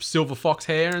military silver fox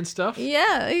hair and stuff?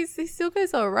 Yeah, he still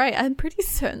goes all right. I'm pretty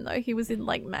certain, though, he was in,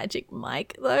 like, Magic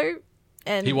Mike, though.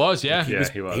 And He was, yeah. Yeah,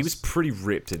 he was. He was pretty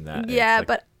ripped in that. Yeah, It's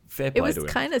like, but fair it play was to him.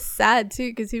 kind of sad, too,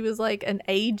 because he was, like, an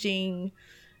aging,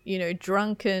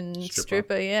 drunken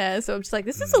stripper. Yeah, so I'm just like,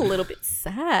 this is a little bit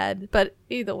sad. But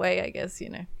either way, I guess,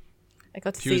 I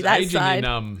got to He see was that aging side.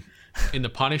 in The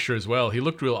Punisher as well. He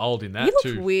looked real old in that He looked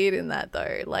too. weird in that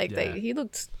though. Like Yeah. he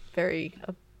looked very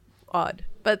odd.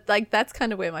 But like that's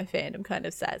kind of where my fandom kind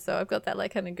of sat. So I've got that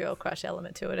like kind of girl crush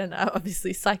element to it, and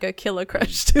obviously psycho killer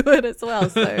crush to it as well.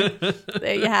 So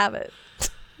there you have it.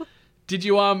 Did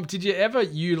you ever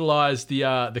utilize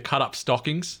the cut up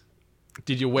stockings?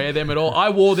 Did you wear them at all? I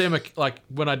wore them like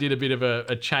when I did a bit of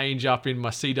a change up in my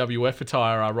CWF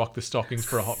attire. I rocked the stockings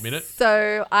for a hot minute.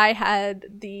 So I had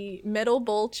the metal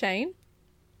ball chain,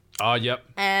 Oh, yep.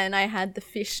 and I had the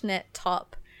fishnet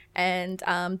top, and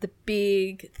the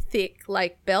big thick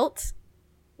like belt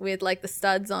with like the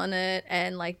studs on it,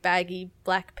 and like baggy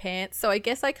black pants. So I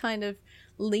guess I kind of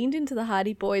leaned into the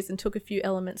Hardy Boys and took a few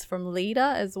elements from Leader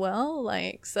as well.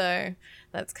 Like, so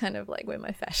that's kind of like where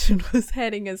my fashion was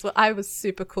heading as well. I was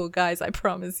super cool, guys, I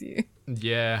promise you.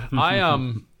 Yeah,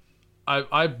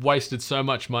 I wasted so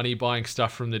much money buying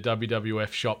stuff from the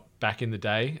WWF shop back in the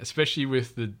day, especially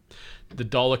with the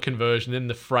dollar conversion and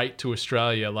the freight to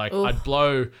Australia. Like Oof. I'd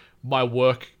blow my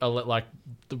work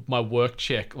my work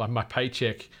check, like my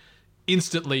paycheck,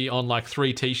 instantly on like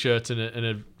 3 t-shirts and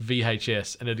a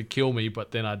VHS, and it'd kill me.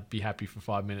 But then I'd be happy for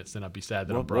 5 minutes. Then I'd be sad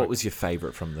that I'm broke. What was your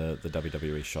favorite from the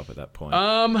WWE shop at that point?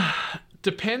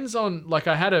 Depends on, like,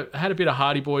 I had a bit of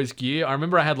Hardy Boys gear. I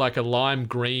remember I had like a lime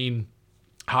green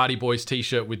Hardy Boys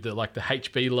t-shirt with the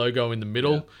HB logo in the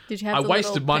middle. Yeah. Did you have I the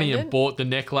wasted little money pendant? and bought the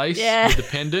necklace Yeah. with the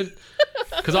pendant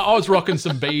because I was rocking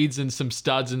some beads and some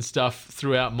studs and stuff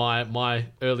throughout my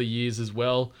early years as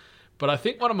well. But I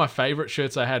think one of my favorite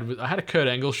shirts I had a Kurt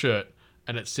Angle shirt,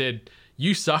 and it said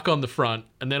 "You suck" on the front,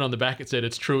 and then on the back it said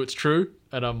 "It's true, it's true."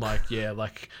 And I'm like, yeah,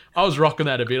 like I was rocking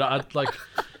that a bit. I like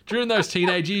during those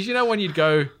teenage years, when you'd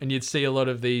go and you'd see a lot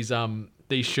of these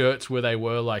shirts where they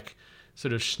were like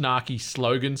sort of snarky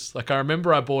slogans. Like I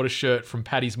remember I bought a shirt from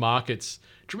Paddy's Markets.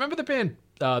 Do you remember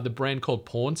the brand called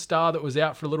Porn Star that was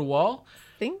out for a little while?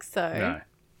 Think so. No.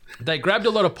 They grabbed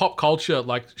a lot of pop culture,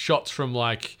 like shots from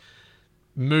like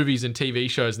movies and TV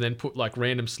shows, and then put like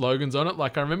random slogans on it.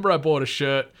 Like I remember I bought a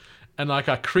shirt, and like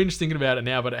I cringe thinking about it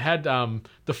now, but it had the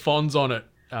Fonz on it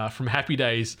from Happy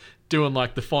Days doing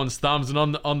like the Fonz thumbs, and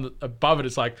on the above it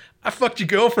it's like "I fucked your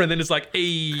girlfriend," then it's like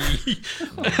 "Ee,"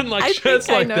 and like I shirts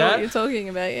think I like know that. what you're talking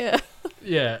about, yeah.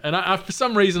 Yeah, and I for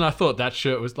some reason I thought that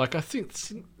shirt was like, I think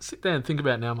sit there and think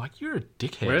about it now. I'm like, you're a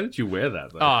dickhead. Where did you wear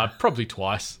that, though? Probably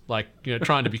twice. Like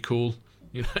trying to be cool,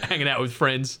 hanging out with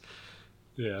friends.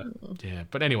 Yeah. Yeah,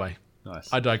 but anyway,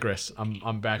 Nice. I digress.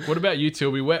 I'm back. What about you,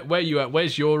 Tilby? Where you at?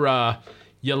 Where's your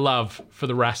love for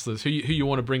the wrestlers? Who you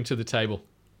want to bring to the table?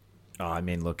 Oh, I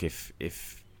mean, look,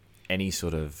 if any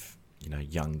sort of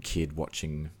young kid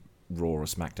watching Raw or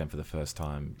SmackDown for the first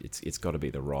time, it's got to be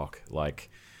The Rock. Like,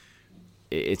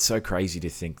 it's so crazy to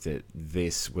think that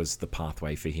this was the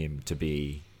pathway for him to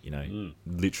be,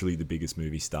 literally the biggest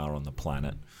movie star on the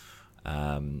planet.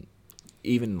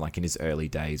 Even like in his early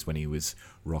days when he was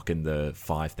rocking the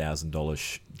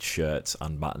 $5,000 shirts,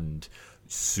 unbuttoned,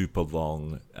 super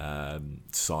long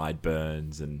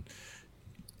sideburns, and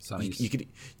you could,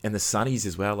 and the sunnies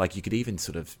as well. Like you could even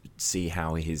sort of see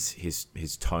how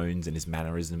his tones and his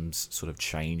mannerisms sort of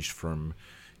changed from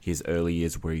his early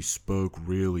years where he spoke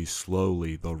really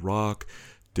slowly. The Rock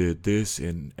did this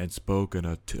and spoke in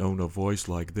a tone of voice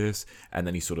like this, and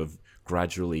then he sort of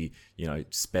gradually,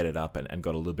 sped it up and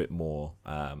got a little bit more,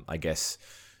 I guess,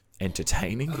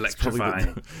 entertaining.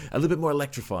 Electrifying. A little bit more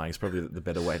electrifying is probably the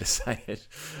better way to say it.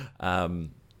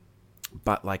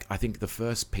 But like, I think the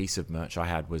first piece of merch I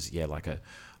had was like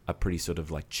a pretty sort of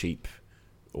like cheap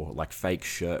or like fake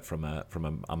shirt from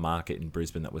a market in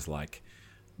Brisbane that was like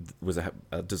was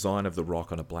a design of The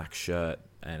Rock on a black shirt,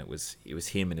 and it was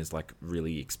him in his like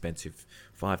really expensive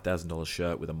 $5,000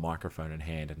 shirt with a microphone in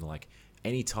hand, and like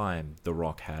anytime The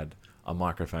Rock had a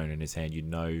microphone in his hand, you'd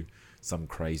know some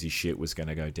crazy shit was going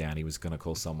to go down. He was going to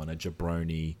call someone a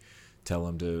jabroni, tell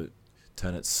them to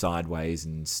turn it sideways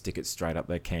and stick it straight up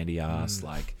their candy ass.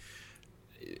 Like,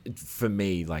 for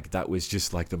me, like that was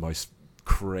just like the most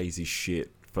crazy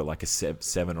shit for like a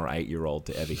 7 or 8 year old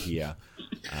to ever hear.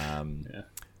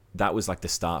 That was like the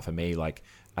start for me. Like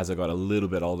as I got a little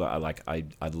bit older,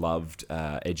 I loved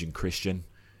Edge and Christian,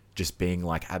 just being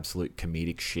like absolute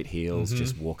comedic shit heels,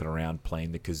 just walking around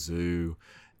playing the kazoo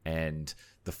and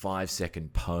the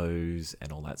 5-second pose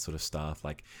and all that sort of stuff.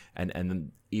 Like, and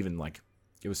then even like,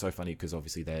 it was so funny because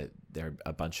obviously they're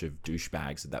a bunch of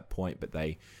douchebags at that point, but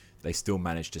they still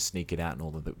managed to sneak it out in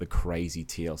all of the crazy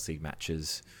TLC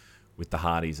matches with the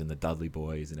Hardys and the Dudley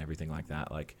Boys and everything like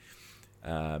that. Like,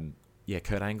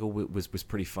 Kurt Angle was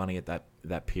pretty funny at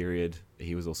that period.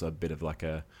 He was also a bit of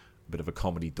a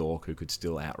comedy dork who could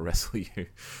still out wrestle you,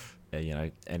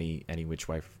 any which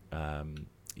way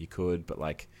you could. But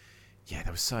like, yeah,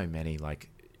 there were so many. Like,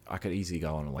 I could easily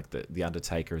go on like the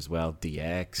Undertaker as well,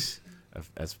 DX,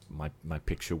 as my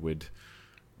picture would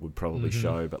probably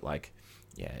show. But like,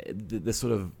 yeah, the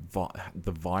sort of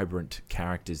the vibrant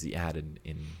characters that you had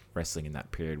in wrestling in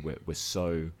that period were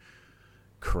so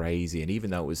crazy. And even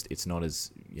though it's not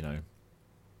as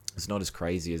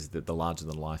crazy as the larger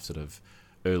than life sort of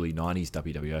early 90s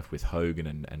WWF with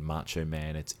Hogan and Macho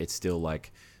Man, it's still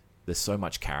like there's so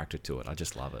much character to it. I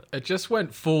just love it. It just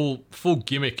went full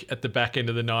gimmick at the back end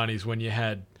of the 90s when you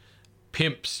had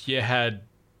pimps, you had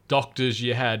doctors,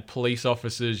 you had police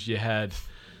officers, you had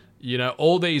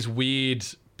all these weird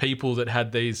people that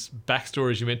had these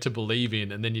backstories you're meant to believe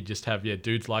in, and then you just have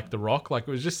dudes like The Rock. Like,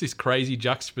 it was just this crazy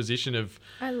juxtaposition of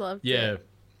I loved it.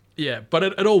 Yeah, but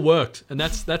it all worked, and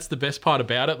that's the best part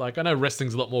about it. Like, I know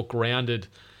wrestling's a lot more grounded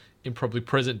in probably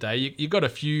present day. You got a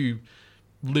few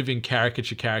living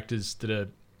caricature characters that are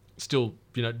still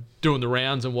doing the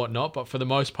rounds and whatnot, but for the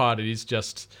most part it is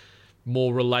just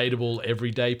more relatable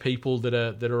everyday people that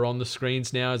are on the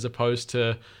screens now, as opposed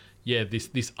to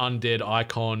this undead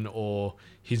icon or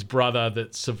his brother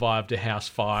that survived a house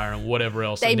fire and whatever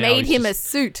else. They made him a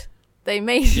suit. They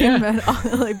made him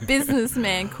a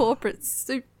businessman, corporate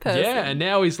suit person. Yeah, and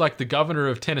now he's like the governor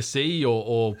of Tennessee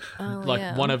or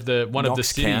one of the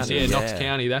cities. County, Knox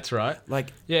County. That's right.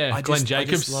 Like, Glenn Jacobs. I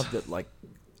just love that. Like,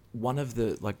 one of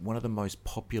the most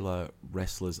popular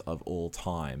wrestlers of all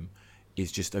time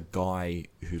is just a guy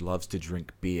who loves to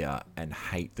drink beer and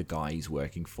hate the guy he's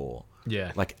working for.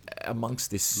 Yeah. Like, amongst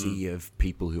this sea of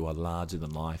people who are larger than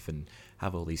life and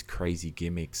have all these crazy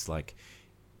gimmicks, like,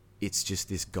 it's just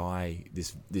this guy,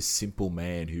 this simple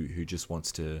man who just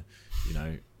wants to,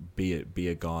 be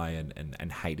a guy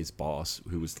and hate his boss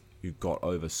who got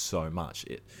over so much.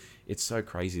 It's so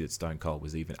crazy that Stone Cold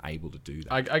was even able to do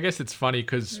that. I guess it's funny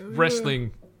because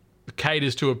wrestling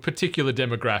caters to a particular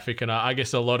demographic, and I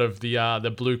guess a lot of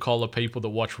the blue collar people that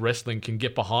watch wrestling can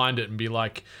get behind it and be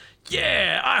like,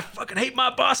 yeah, I fucking hate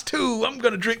my boss too. I'm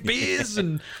gonna drink beers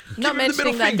and not give him the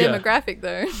middle mentioning that finger. demographic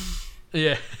though.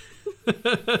 Yeah.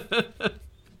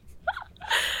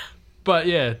 But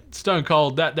yeah, Stone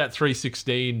Cold, that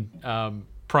 316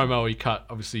 promo he cut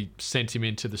obviously sent him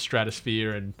into the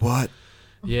stratosphere. And what?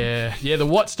 Yeah, the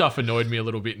what stuff annoyed me a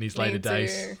little bit in his later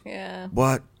days. Yeah.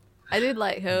 What? I did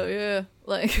like hell yeah.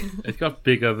 Like, it got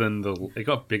bigger than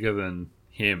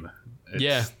him.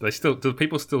 Do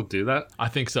people still do that? I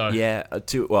think so. Yeah,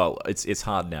 it's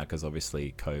hard now because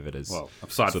obviously COVID has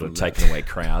sort of taken away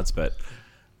crowds, but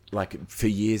like for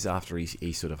years after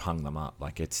he sort of hung them up,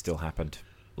 like it still happened.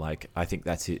 Like, I think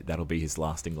that's it. That'll be his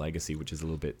lasting legacy, which is a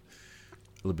little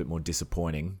bit more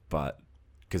disappointing, but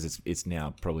because it's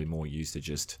now probably more used to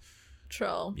just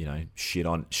troll, shit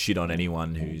on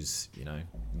anyone who's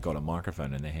got a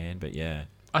microphone in their hand. But yeah,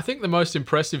 I think the most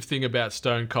impressive thing about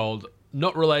Stone Cold,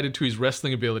 not related to his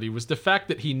wrestling ability, was the fact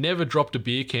that he never dropped a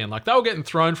beer can. Like, they were getting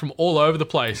thrown from all over the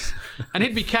place. And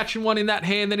he'd be catching one in that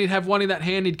hand, then he'd have one in that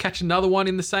hand, he'd catch another one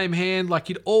in the same hand. Like,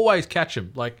 he'd always catch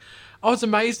them. Like, I was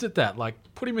amazed at that. Like,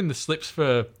 put him in the slips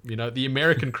for, the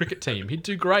American cricket team. He'd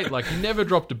do great. Like, he never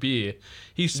dropped a beer.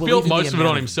 He spilled most of it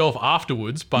on himself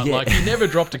afterwards, but, like, he never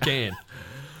dropped a can.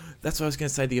 That's what I was going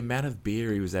to say. The amount of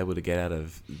beer he was able to get out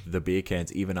of the beer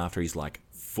cans, even after he's, like,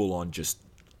 full on just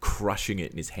crushing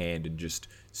it in his hand and just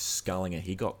sculling it.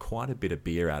 He got quite a bit of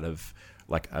beer out of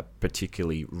like a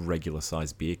particularly regular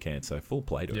sized beer can. So full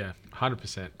play to it. Yeah,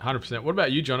 100%. What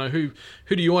about you, Jono? Who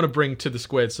do you want to bring to the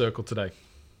squared circle today?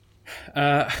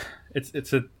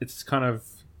 it's kind of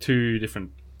two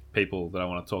different people that I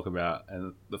want to talk about.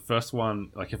 And the first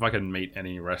one, like if I can meet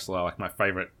any wrestler, like my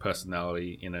favorite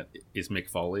personality in it is Mick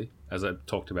Foley, as I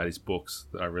talked about his books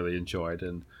that I really enjoyed,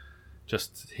 and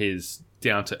just his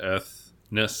down to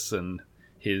earthness and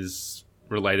his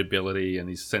relatability and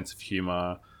his sense of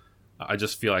humor. I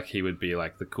just feel like he would be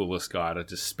like the coolest guy to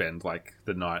just spend like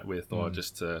the night with, or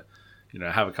just to,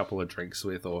 have a couple of drinks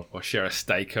with, or share a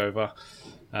steak over.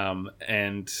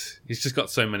 And he's just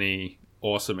got so many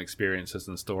awesome experiences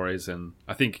and stories. And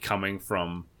I think coming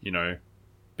from,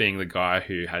 being the guy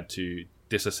who had to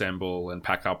disassemble and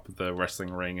pack up the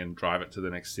wrestling ring and drive it to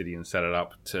the next city and set it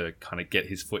up to kind of get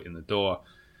his foot in the door,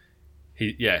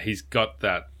 he's got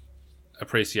that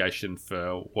appreciation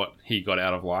for what he got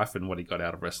out of life and what he got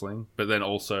out of wrestling, but then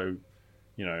also,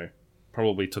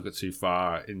 probably took it too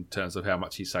far in terms of how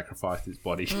much he sacrificed his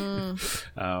body.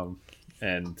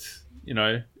 And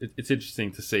it's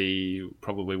interesting to see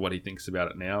probably what he thinks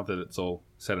about it now that it's all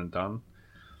said and done.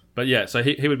 But yeah, so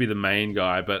he would be the main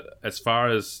guy. But as far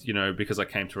as, because I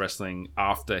came to wrestling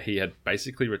after he had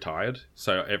basically retired,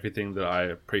 so everything that I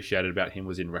appreciated about him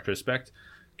was in retrospect.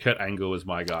 Kurt Angle was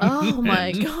my guy. Oh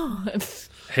my God.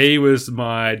 He was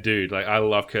my dude. Like, I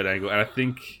love Kurt Angle. And I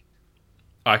think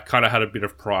I kind of had a bit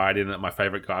of pride in that my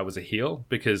favorite guy was a heel,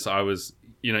 because I was,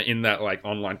 in that like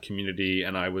online community,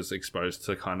 and I was exposed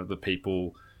to kind of the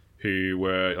people who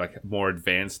were like more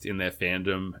advanced in their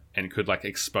fandom and could like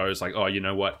expose like, oh, you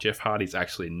know what? Jeff Hardy's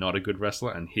actually not a good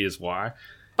wrestler, and here's why.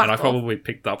 And I probably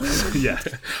picked up, I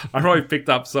probably picked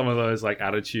up some of those like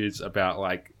attitudes about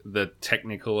like the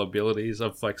technical abilities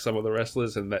of like some of the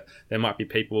wrestlers, and that there might be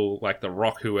people like The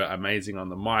Rock who were amazing on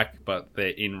the mic, but their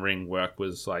in-ring work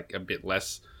was like a bit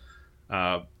less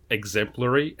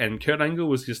exemplary. And Kurt Angle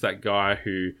was just that guy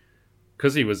who,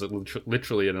 because he was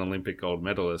literally an Olympic gold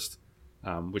medalist,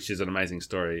 which is an amazing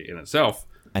story in itself.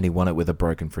 And he won it with a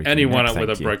broken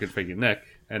freaking neck.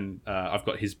 And I've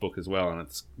got his book as well, and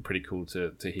it's pretty cool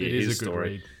to hear his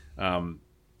story.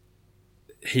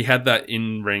 He had that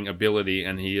in-ring ability,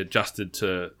 and he adjusted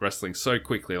to wrestling so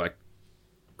quickly, like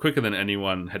quicker than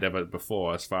anyone had ever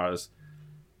before, as far as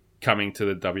coming to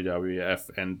the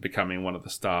WWF and becoming one of the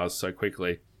stars so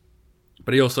quickly.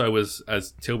 But he also was,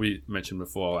 as Tilby mentioned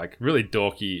before, like really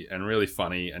dorky and really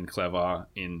funny and clever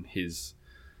in his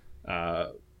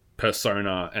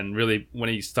persona. And really, when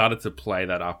he started to play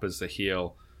that up as a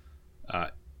heel,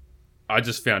 I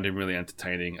just found him really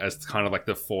entertaining as kind of like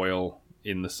the foil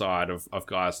in the side of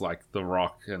guys like The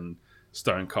Rock and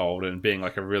Stone Cold, and being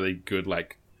like a really good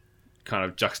like kind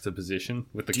of juxtaposition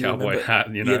with the cowboy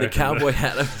hat, the cowboy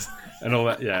hat and all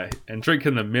that, and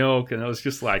drinking the milk. And it was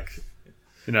just like,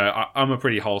 I'm a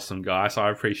pretty wholesome guy, so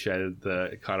I appreciated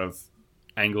the kind of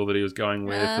angle that he was going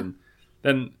with. And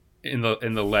then in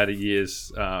the latter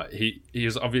years, he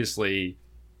was obviously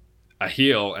a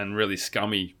heel and really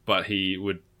scummy, but he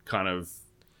would kind of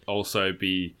also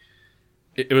be.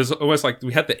 It was almost like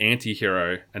we had the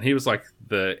anti-hero, and he was like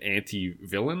the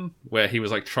anti-villain, where he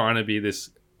was like trying to be this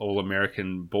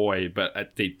all-American boy, but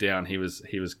at deep down he was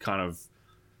kind of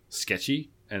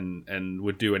sketchy and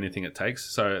would do anything it takes.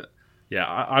 So yeah,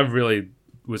 I really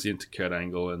was into Kurt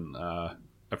Angle and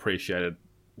appreciated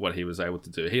what he was able to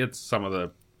do. He had some of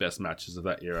the best matches of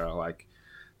that era. Like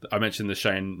I mentioned the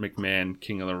Shane McMahon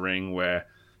King of the Ring, where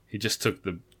he just took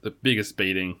the biggest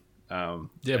beating. Both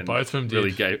of them did.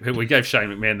 We gave Shane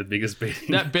McMahon the biggest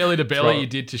beating. That belly to belly you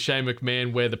did to Shane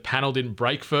McMahon, where the panel didn't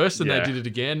break first, and they did it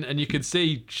again, and you could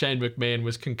see Shane McMahon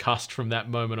was concussed from that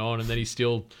moment on, and then he's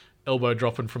still elbow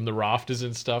dropping from the rafters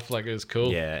and stuff. Like, it was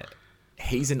cool. Yeah,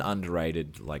 he's an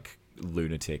underrated like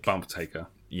lunatic bump taker.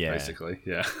 Yeah, basically.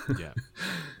 Yeah.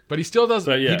 But he still does.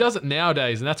 He does it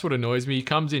nowadays, and that's what annoys me. He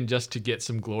comes in just to get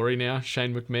some glory now,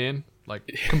 Shane McMahon. Like,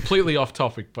 completely off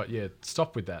topic, but yeah,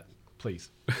 stop with that, please.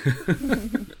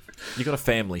 You got a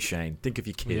family, Shane. Think of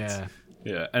your kids.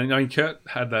 Yeah. And I mean, Kurt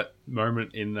had that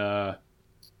moment in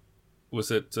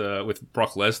was it with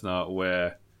Brock Lesnar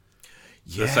where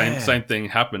the same thing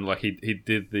happened. Like he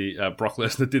did the Brock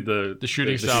Lesnar did the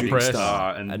shooting star press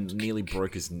and nearly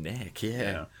broke his neck.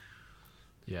 Yeah.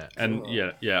 And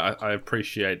I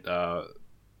appreciate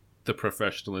the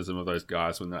professionalism of those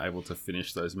guys when they're able to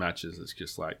finish those matches. It's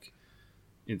just like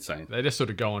insane. They just sort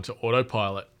of go onto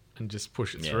autopilot and just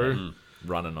push it through,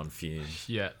 running on fumes.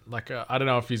 Yeah, like I don't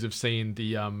know if you have seen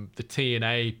the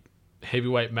TNA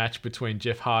heavyweight match between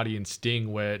Jeff Hardy and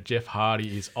Sting, where Jeff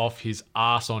Hardy is off his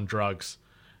ass on drugs,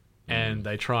 and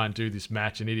they try and do this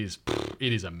match, and it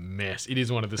is a mess. It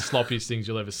is one of the sloppiest things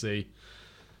you'll ever see.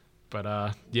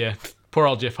 But poor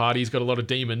old Jeff Hardy, he's got a lot of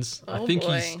demons. I think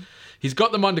he's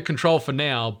got them under control for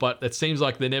now, but it seems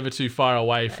like they're never too far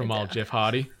away from old Jeff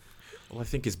Hardy. Well, I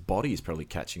think his body is probably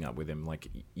catching up with him. Like,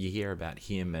 you hear about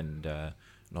him and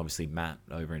obviously Matt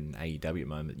over in AEW at the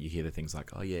moment. You hear the things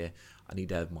like, oh yeah, I need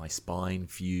to have my spine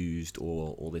fused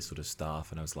or all this sort of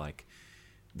stuff. And I was like,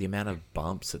 the amount of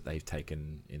bumps that they've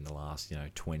taken in the last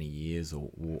 20 years or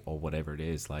whatever it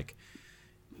is, like,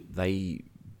 they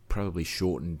probably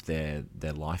shortened their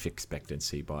life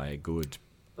expectancy by a good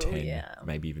 10,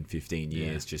 maybe even 15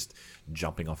 years, just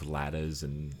jumping off ladders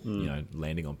and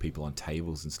landing on people on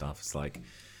tables and stuff. It's like,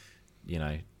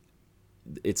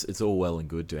 it's all well and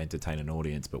good to entertain an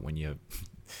audience, but when you're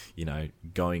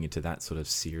going into that sort of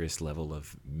serious level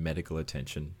of medical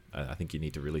attention, I think you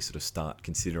need to really sort of start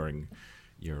considering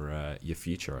your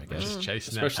future, I guess. Just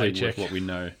chasing Especially that paycheck. with what we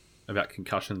know about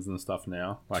concussions and stuff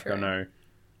now. Like, True. I know,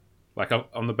 like,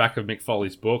 on the back of Mick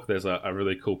Foley's book, there's a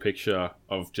really cool picture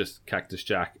of just Cactus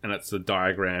Jack, and it's a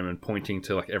diagram and pointing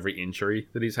to, like, every injury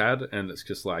that he's had, and it's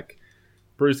just like,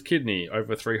 bruised kidney,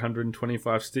 over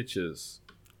 325 stitches,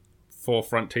 4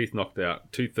 front teeth knocked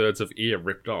out, 2/3 of ear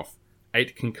ripped off,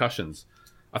 8 concussions.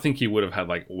 I think he would have had,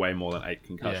 like, way more than 8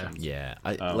 concussions. Yeah,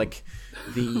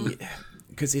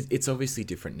 because it's obviously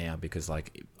different now, because,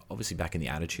 like, obviously back in the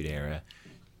Attitude Era,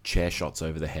 chair shots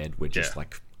over the head were just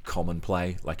like common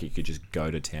play. Like, you could just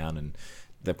go to town, and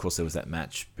of course there was that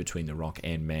match between The Rock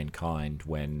and Mankind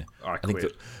when I think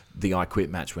the I Quit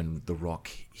match when The Rock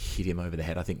hit him over the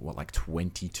head, I think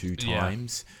 22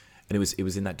 times. And it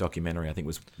was in that documentary, I think it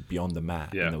was Beyond the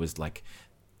Mat, and there was like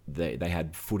they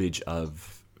had footage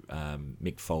of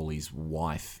Mick Foley's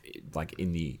wife, like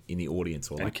in the audience,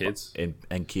 or like kids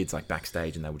and kids, like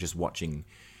backstage, and they were just watching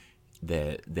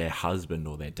their husband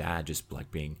or their dad just like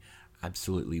being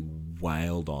absolutely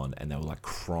wailed on, and they were like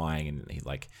crying, and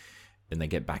and they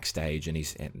get backstage, and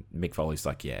Mick Foley's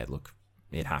like, yeah, look,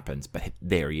 it happens, but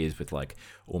there he is with like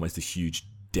almost a huge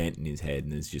dent in his head,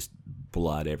 and there's just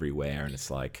blood everywhere, and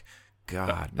it's like,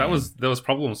 God, there was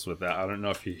problems with that. I don't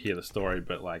know if you hear the story,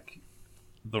 but like,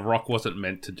 The Rock wasn't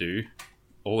meant to do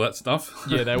all that stuff.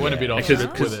 Yeah, they went a bit off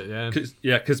script with it.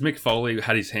 Because Mick Foley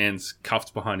had his hands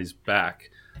cuffed behind his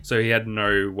back, so he had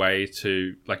no way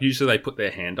to, like, usually they put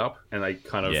their hand up and they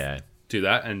kind of do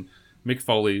that, and Mick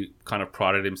Foley kind of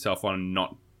prided himself on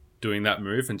not doing that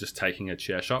move and just taking a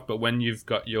chair shot. But when you've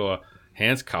got your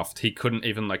hands cuffed, he couldn't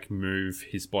even like move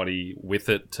his body with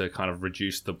it to kind of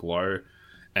reduce the blow,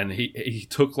 and he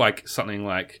took like something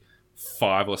like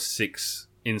 5 or 6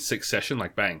 in succession,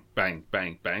 like bang, bang,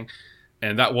 bang, bang.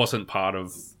 And that wasn't part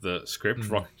of the script.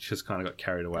 Rock just kind of got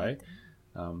carried away.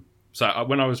 So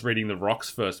when I was reading The Rock's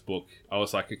first book, I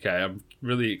was like, okay, I'm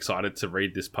really excited to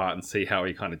read this part and see how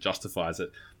he kind of justifies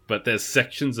it. But there's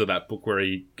sections of that book where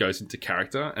he goes into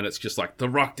character, and it's just like, The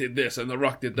Rock did this and The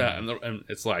Rock did that. And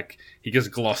it's like, he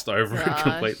just glossed over it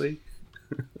completely.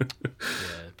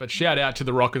 But shout out to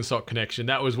the Rock and Sock connection.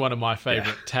 That was one of my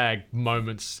favorite tag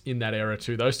moments in that era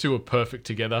too. Those two were perfect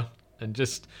together, and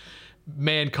just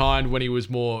Mankind when he was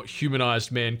more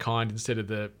humanized Mankind instead of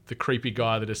the creepy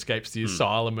guy that escapes the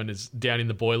asylum and is down in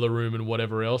the boiler room and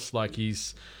whatever else. Like,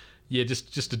 he's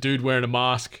just a dude wearing a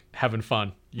mask having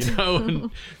fun, and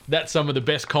that's some of the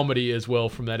best comedy as well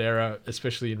from that era,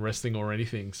 especially in wrestling or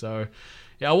anything. So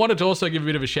I wanted to also give a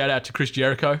bit of a shout out to Chris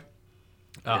Jericho.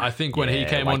 I think when he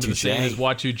came onto the scene as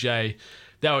Y2J,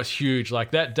 that was huge.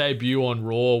 Like, that debut on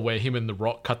Raw where him and The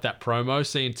Rock cut that promo,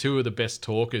 seeing two of the best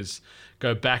talkers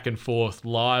go back and forth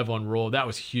live on Raw, that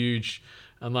was huge.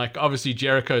 And like, obviously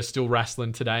Jericho's still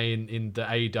wrestling today in the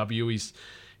AEW.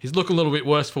 He's looking a little bit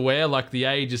worse for wear. Like, the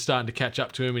age is starting to catch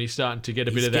up to him, and he's starting to get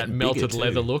a bit of that melted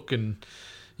leather look. And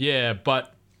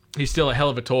but he's still a hell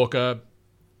of a talker.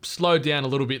 Slowed down a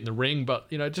little bit in the ring, but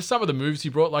just some of the moves he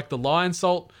brought, like the Lion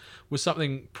Salt, was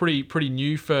something pretty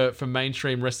new for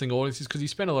mainstream wrestling audiences, because he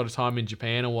spent a lot of time in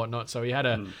Japan and whatnot. So he had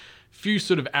a few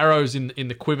sort of arrows in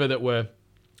the quiver that were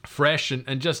fresh,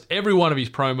 and just every one of his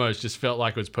promos just felt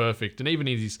like it was perfect. And even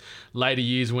in his later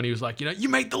years when he was like, you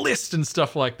made the list and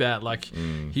stuff like that, like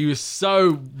he was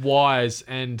so wise.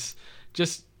 And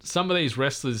just some of these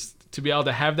wrestlers, to be able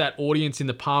to have that audience in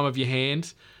the palm of your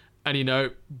hand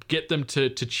and get them to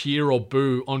cheer or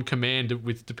boo on command,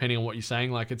 with depending on what you're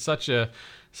saying, like, it's such a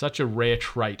rare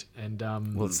trait. And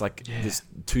well, it's like there's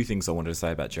two things I wanted to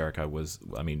say about Jericho was,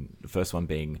 I mean, the first one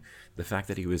being the fact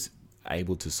that he was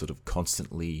able to sort of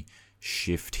constantly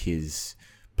shift his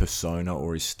persona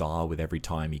or his style with every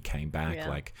time he came back.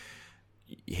 Like,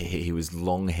 he was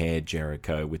long-haired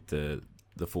Jericho with the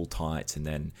full tights, and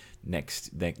then next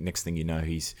thing you know,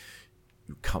 he's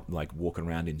like walking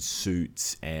around in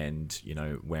suits and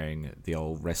wearing the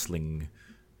old wrestling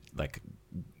like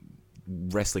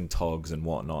wrestling togs and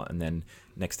whatnot, and then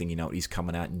next thing you know, he's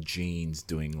coming out in jeans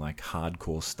doing like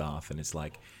hardcore stuff, and it's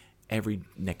like every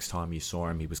next time you saw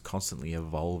him, he was constantly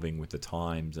evolving with the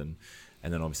times, and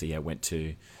then obviously went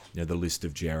to the list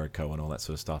of Jericho and all that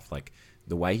sort of stuff. Like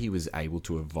the way he was able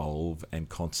to evolve and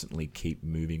constantly keep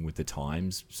moving with the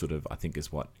times, sort of, I think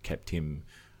is what kept him,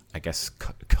 I guess,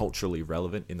 culturally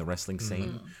relevant in the wrestling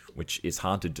scene, which is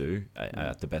hard to do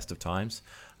at the best of times.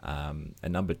 And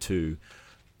number two,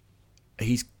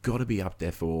 he's got to be up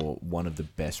there for one of the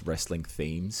best wrestling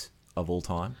themes of all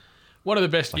time. One of the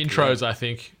best intros, I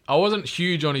think. I wasn't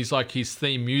huge on his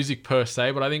theme music per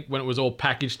se, but I think when it was all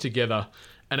packaged together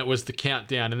and it was the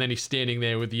countdown, and then he's standing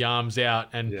there with the arms out,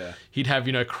 and he'd have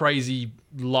crazy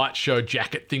light show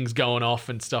jacket things going off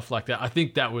and stuff like that. I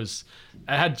think it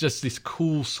had just this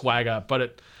cool swagger.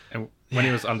 And when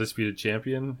he was undisputed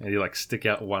champion, and he'd stick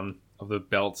out one of the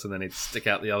belts, and then he'd stick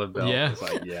out the other belt. Yeah.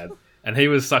 It's and he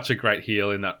was such a great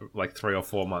heel in that 3 or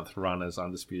 4 month run as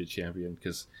undisputed champion,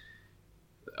 because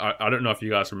I don't know if you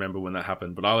guys remember when that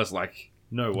happened, but I was like,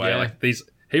 no way. Yeah.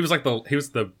 He was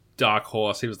the dark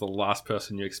horse. He was the last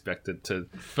person you expected to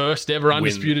first ever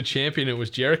undisputed champion. It was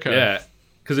Jericho. Yeah,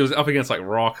 because it was up against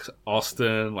Rock,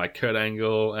 Austin, Kurt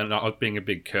Angle, and I, being a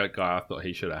big Kurt guy, I thought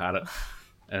he should have had it.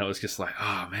 And it was just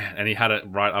oh man, and he had it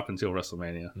right up until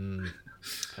WrestleMania.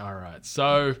 All right,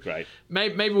 so great.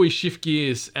 Maybe we shift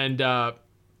gears and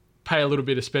pay a little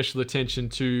bit of special attention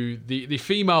to the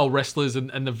female wrestlers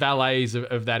and the valets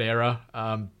of that era.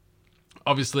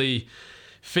 Obviously,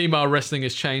 female wrestling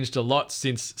has changed a lot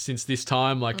since this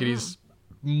time. It is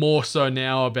more so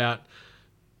now about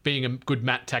being a good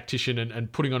mat tactician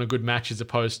and putting on a good match, as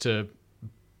opposed to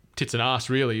tits and ass.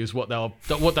 Really, is what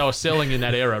they were selling in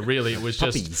that era. Really, it was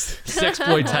just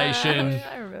sexploitation.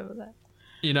 I remember that.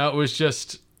 It was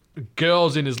just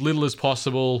girls in as little as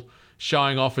possible,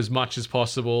 showing off as much as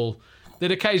possible.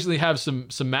 They'd occasionally have some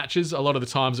matches. A lot of the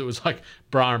times it was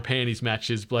bra and panties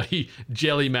matches, bloody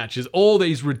jelly matches, all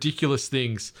these ridiculous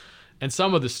things. And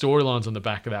some of the storylines on the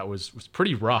back of that was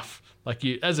pretty rough.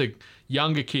 As a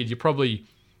younger kid, you're probably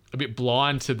a bit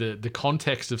blind to the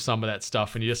context of some of that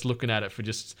stuff, and you're just looking at it for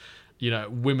just,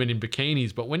 women in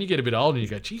bikinis. But when you get a bit older, you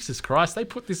go, Jesus Christ, they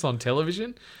put this on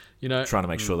television? Trying to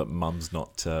make sure that mum's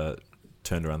not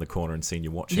turned around the corner and seen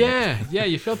you watching it. Yeah,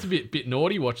 you felt a bit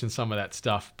naughty watching some of that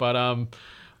stuff. But I've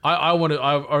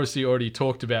obviously already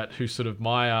talked about who sort of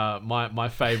my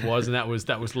fave was, and that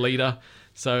was Lita.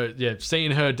 So yeah, seeing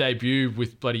her debut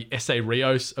with bloody S.A.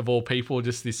 Rios of all people,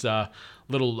 just this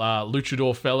little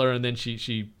luchador fella, and then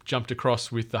she jumped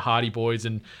across with the Hardy Boys,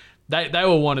 and they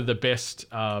were one of the best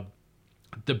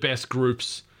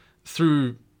groups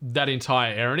through that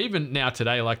entire era, and even now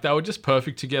today, they were just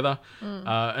perfect together.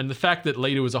 And the fact that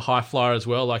Lita was a high flyer as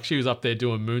well, she was up there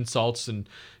doing moonsaults and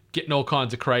getting all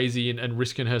kinds of crazy and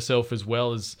risking herself as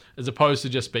well, as opposed to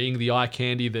just being the eye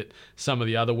candy that some of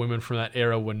the other women from that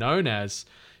era were known as.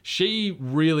 She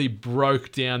really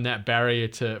broke down that barrier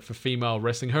for female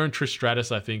wrestling. Her and Trish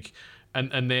Stratus, I think,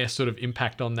 and their sort of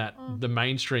impact on that the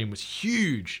mainstream was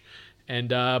huge. And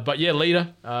but yeah,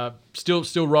 Lita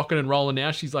still rocking and rolling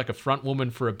now. She's like a front woman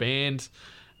for a band.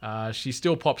 She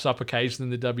still pops up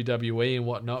occasionally in the WWE and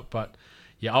whatnot. But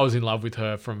yeah, I was in love with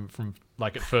her from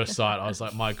at first sight. I was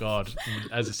like, my God.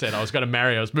 And as I said, I was going to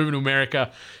marry her. I was moving to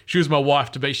America. She was my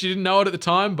wife to be. She didn't know it at the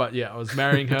time, but yeah, I was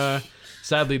marrying her.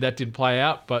 Sadly, that didn't play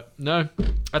out. But no,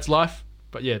 that's life.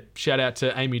 But yeah, shout out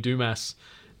to Amy Dumas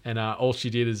and all she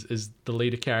did is the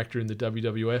leader character in the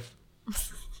WWF.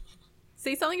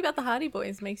 See, something about the Hardy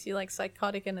Boys makes you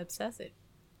psychotic and obsessive.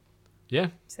 Yeah.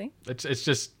 See? It's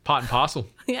just part and parcel.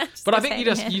 Yeah. But I think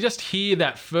you just hear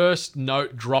that first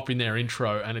note drop in their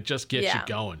intro and it just gets you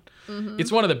going. Mm-hmm.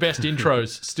 It's one of the best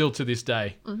intros still to this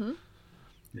day. Mm-hmm.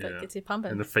 Yeah. That gets you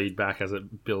pumping. And the feedback as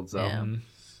it builds up. Yeah.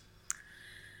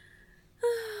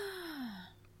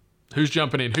 Who's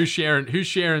jumping in? Who's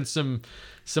sharing some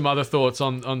other thoughts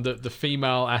on the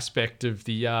female aspect of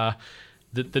the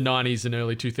 90s and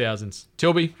early 2000s?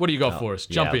 Tilby, what do you got for us?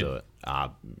 Jump in. I'll do it.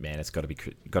 Man, it's got to be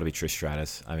Trish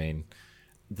Stratus. I mean,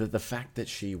 the fact that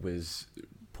she was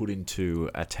put into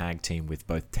a tag team with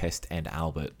both Test and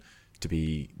Albert to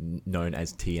be known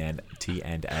as T and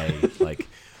A,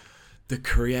 the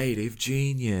creative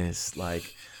genius.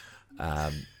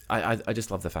 I just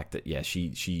love the fact that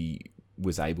she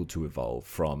was able to evolve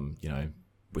from,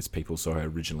 was people saw her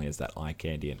originally as that eye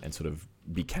candy and sort of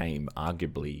became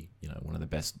arguably, one of the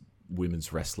best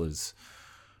women's wrestlers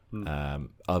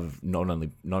of not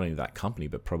only that company,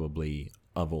 but probably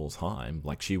of all time.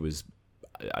 She was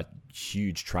a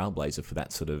huge trailblazer for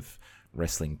that sort of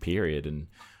wrestling period. And,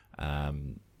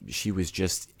 she was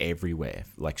just everywhere.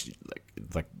 Like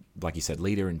you said,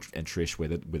 Lita and Trish were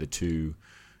the two,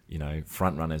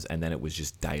 front runners, and then it was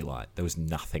just daylight. There was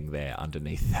nothing there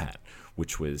underneath that,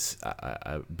 which was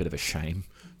a bit of a shame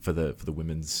for the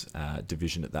women's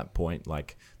division at that point.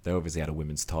 Like, they obviously had a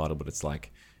women's title, but it's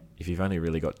like, if you've only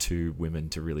really got two women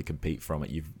to really compete from it,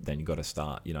 you've got to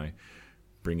start,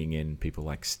 bringing in people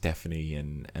like Stephanie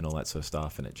and all that sort of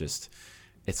stuff, and it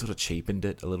sort of cheapened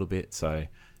it a little bit. So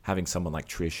having someone like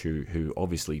Trish who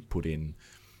obviously put in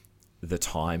the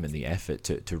time and the effort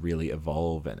to really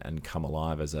evolve and come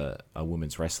alive as a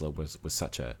women's wrestler was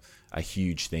such a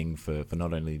huge thing for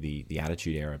not only the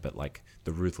Attitude Era, but like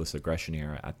the Ruthless Aggression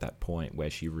Era at that point, where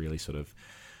she really sort of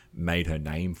made her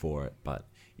name for it. But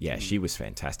yeah, she was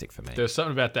fantastic for me. There's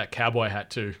something about that cowboy hat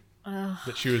too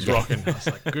that she was rocking. I was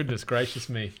like, goodness gracious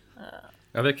me.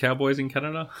 Are there cowboys in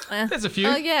Canada? There's a few.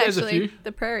 Oh yeah, There's actually, a few.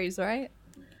 the prairies, right?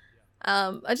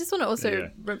 I just want to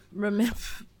also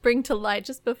bring to light,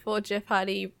 just before Jeff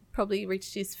Hardy probably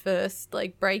reached his first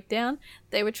breakdown,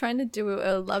 they were trying to do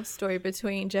a love story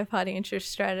between Jeff Hardy and Trish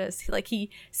Stratus. Like,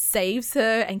 he saves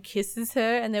her and kisses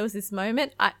her, and there was this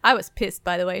moment. I was pissed,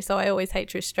 by the way, so I always hate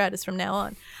Trish Stratus from now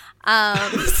on.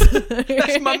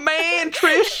 That's my man,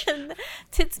 Trish.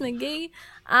 Tits McGee.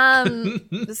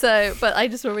 But I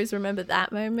just always remember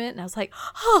that moment, and I was like,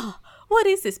 oh, what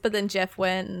is this? But then Jeff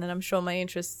went, and then I'm sure my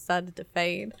interest started to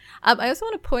fade. I also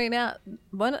want to point out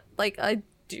I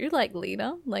do like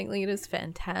Lita. Like, Lita's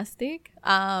fantastic.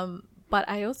 But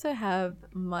I also have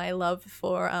my love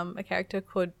for a character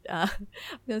called I'm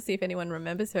gonna see if anyone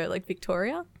remembers her, like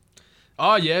Victoria.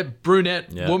 Oh yeah,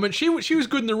 brunette woman. She was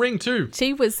good in the ring too.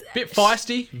 She was bit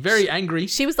feisty, very angry.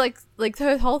 She was like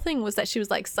her whole thing was that she was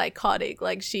like psychotic.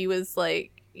 Like, she was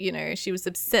like, she was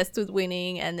obsessed with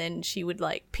winning, and then she would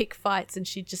pick fights, and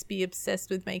she'd just be obsessed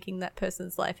with making that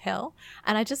person's life hell.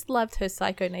 And I just loved her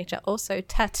psycho nature. Also,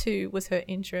 Tattoo was her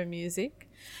intro music.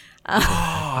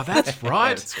 Oh, that's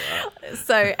right. That's right.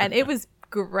 So, and it was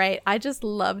great. I just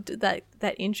loved that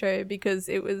intro, because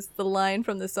it was the line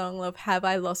from the song of "Have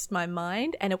I Lost My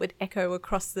Mind?" and it would echo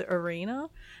across the arena,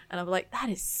 and I'm like, that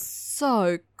is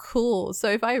so cool. So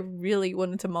if I really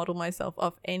wanted to model myself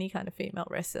off any kind of female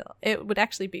wrestler, it would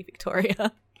actually be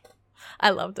Victoria. I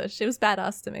loved her. She was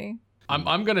badass to me.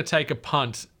 I'm going to take a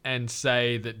punt and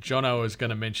say that Jono is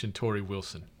going to mention Tori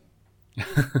Wilson.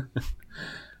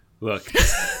 Look,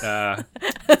 I'll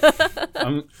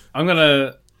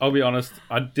be honest,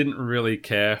 I didn't really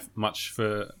care much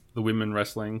for the women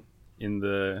wrestling in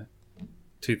the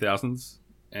 2000s,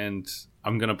 and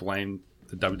I'm going to blame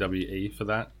the WWE for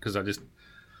that, because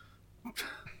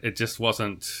it just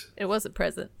wasn't... It wasn't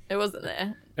present. It wasn't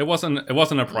there. It wasn't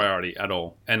a priority at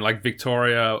all. And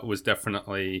Victoria was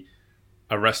definitely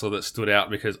a wrestler that stood out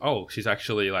because, she's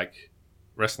actually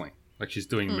wrestling. She's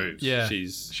doing moves. Yeah.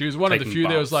 She was one of the few.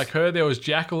 Bumps. There was her. There was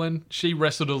Jacqueline. She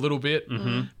wrestled a little bit.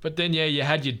 Mm-hmm. But then, you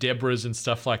had your Deborahs and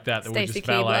stuff like that were Stacey just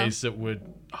ballets that would...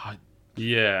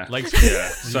 Yeah. Legs. Yeah.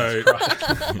 So...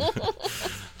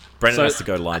 Brendan has to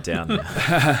go lie down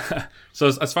now. So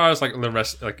as far as the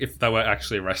rest, if they were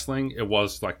actually wrestling, it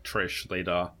was Trish,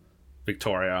 Lita,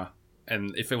 Victoria,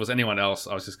 and if it was anyone else,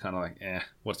 I was just kind of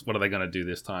what are they going to do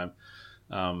this time?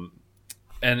 And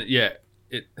yeah,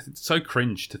 it's so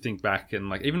cringe to think back,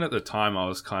 and even at the time, I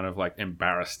was kind of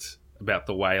embarrassed about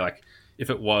the way if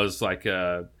it was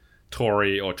a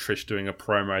Tori or Trish doing a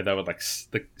promo, they would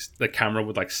the camera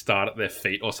would start at their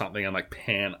feet or something and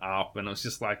pan up, and it was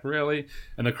just really,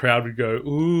 and the crowd would go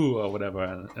ooh or whatever,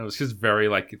 and it was just very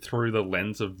through the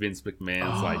lens of Vince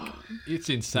McMahon's it's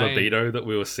insane libido that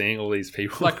we were seeing all these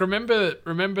people. Remember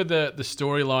the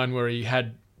storyline where he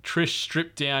had Trish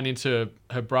stripped down into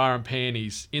her bra and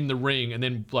panties in the ring, and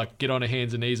then get on her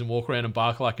hands and knees and walk around and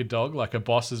bark like a dog, like her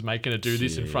boss is making her do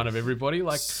this in front of everybody,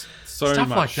 so stuff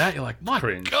much like that. You're my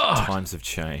cringe. God. Times have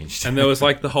changed. And there was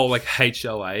the whole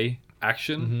HLA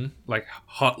action,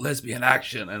 hot lesbian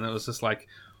action, and it was just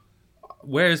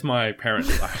where's my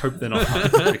parents? I hope they're not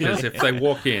home, because if they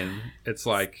walk in, it's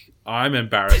I'm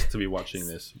embarrassed to be watching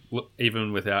this,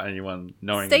 even without anyone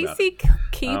knowing about it. Stacey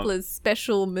Keebler's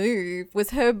special move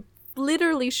was her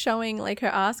literally showing her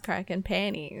ass crack and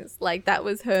panties. That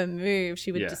was her move.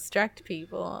 She would distract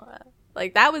people.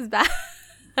 That was bad.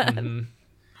 Mm-hmm.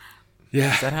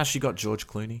 Yeah. Is that how she got George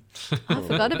Clooney? I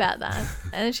forgot about that.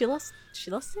 And then she lost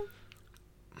him.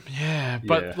 Yeah,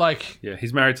 but yeah,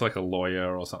 he's married to a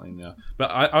lawyer or something now.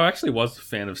 But I actually was a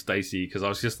fan of Stacey, because I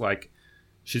was just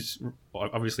she's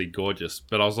obviously gorgeous,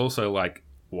 but I was also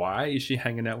why is she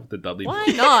hanging out with the Dudley Why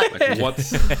Boys? not?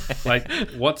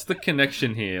 What's the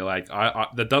connection here?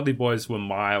 The Dudley Boys were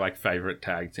my favorite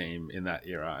tag team in that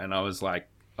era, and I was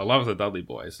I love the Dudley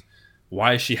Boys.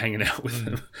 Why is she hanging out with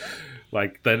them?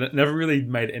 Like, they never really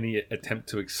made any attempt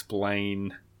to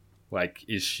explain, like,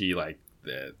 is she, like,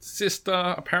 their sister,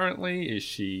 apparently? Is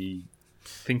she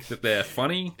think that they're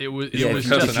funny? It was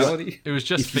personality?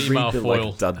 just If you female read the, foil.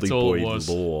 like, Dudley That's all it Boy was.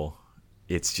 lore,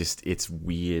 it's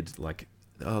weird. Like,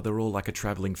 oh, they're all like a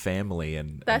traveling family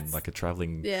and like a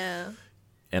traveling. Yeah.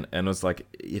 And it was like,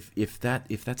 if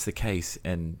that's the case,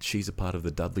 and she's a part of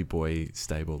the Dudley Boy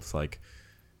stable, it's like,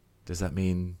 does that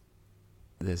mean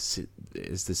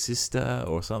is the sister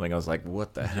or something? I was like,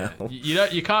 what the hell?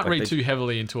 You can't Like read they- too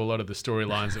heavily into a lot of the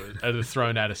storylines that are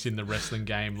thrown at us in the wrestling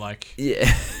game. Like,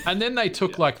 Yeah. and then they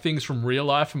took like things from real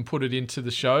life and put it into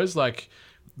the shows. Like,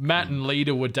 Matt and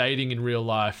Lita were dating in real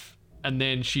life, and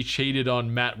then she cheated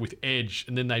on Matt with Edge,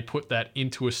 and then they put that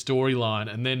into a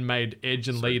storyline, and then made Edge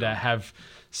and Lita have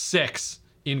sex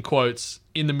in quotes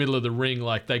in the middle of the ring.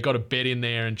 Like, they got a bed in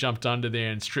there and jumped under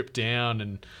there and stripped down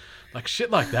and like shit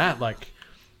like that. Like,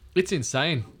 it's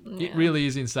insane. Yeah. It really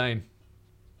is insane.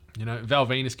 You know, Val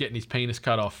Venus getting his penis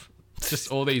cut off.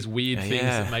 Just all these weird things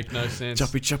that make no sense.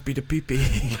 Choppy to pee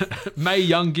pee. Mae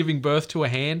Young giving birth to a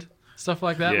hand. Stuff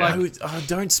like that. Yeah. Like,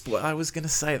 Don't spoil. I was gonna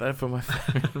say that for my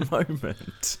favorite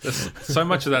moment. There's so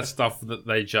much of that stuff that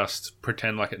they just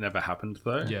pretend like it never happened,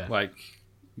 though. Yeah. Like,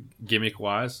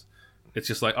 gimmick-wise. It's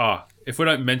just like, oh, if we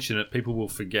don't mention it, people will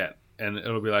forget. And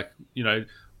it'll be like, you know,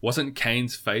 wasn't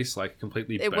Kane's face like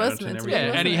completely It burnt was and meant to be,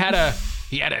 everything? yeah, and he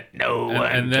had a no,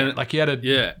 And then like he had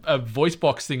yeah. a voice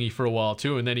box thingy for a while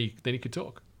too, and then he could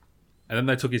talk. And then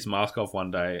they took his mask off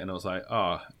one day, and it was like,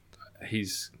 oh,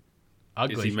 is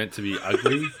Ugly. he meant to be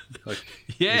ugly? Like,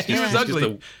 Yeah, he's he just- was he's just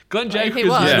ugly. Glenn he Jacobs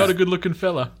was was. not a good looking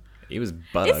fella. He was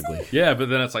butt ugly. yeah, but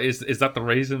then it's like, is that the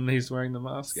reason he's wearing the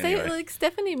mask? So, Anyway. like,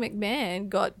 Stephanie McMahon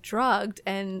got drugged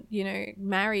and, you know,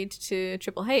 married to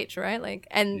Triple H, right? Like,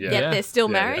 and Yeah. yet Yeah. they're still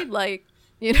Yeah, married. yeah. Like,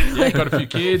 you know, Yeah, like, got a few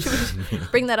kids.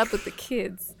 bring that up with the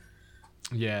kids.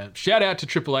 Yeah. Shout out to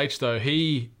Triple H though.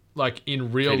 He, like,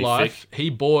 in real Katie life, he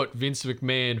bought Vince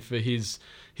McMahon for his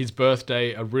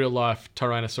birthday a real life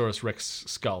Tyrannosaurus Rex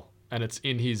skull, and it's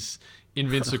in Vince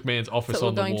McMahon's office So we're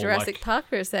on the going wall. Jurassic like, Park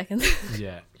for a second.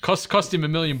 yeah, cost him $1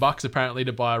 million apparently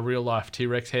to buy a real life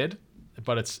T-Rex head,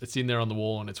 but it's in there on the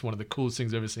wall, and it's one of the coolest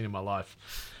things I've ever seen in my life.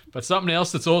 But something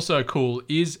else that's also cool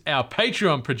is our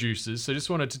Patreon producers. So just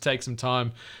wanted to take some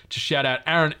time to shout out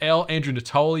Aaron L., Andrew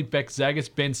Natoli, Beck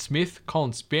Zagas, Ben Smith,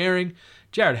 Colin Sparing,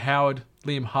 Jared Howard,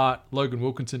 Liam Hart, Logan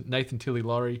Wilkinson, Nathan Tilly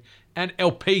Laurie, and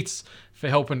El Peets for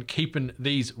helping keeping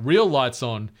these real lights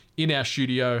on in our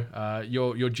studio.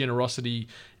 Your generosity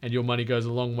and your money goes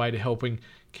a long way to helping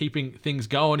keeping things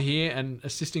going here and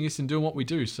assisting us in doing what we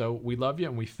do. So we love you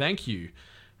and we thank you.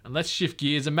 And let's shift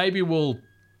gears and maybe we'll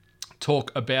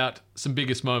talk about some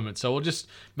biggest moments. So we'll just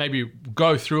maybe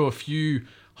go through a few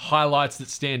highlights that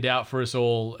stand out for us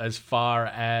all as far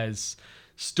as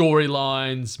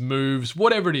storylines, moves,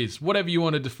 whatever it is, whatever you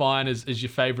want to define as your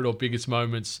favorite or biggest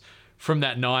moments from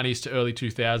that 90s to early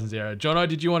 2000s era. Jono,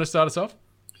 did you want to start us off?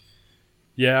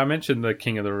 Yeah, I mentioned the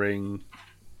King of the Ring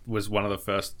was one of the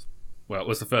first. Well, it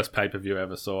was the first pay-per-view I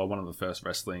ever saw. One of the first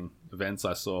wrestling events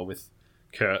I saw with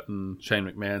Kurt and Shane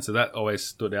McMahon. So that always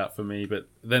stood out for me. But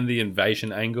then the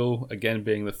invasion angle, again,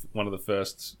 being one of the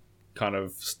first kind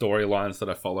of storylines that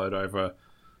I followed over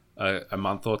a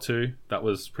month or two, that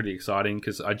was pretty exciting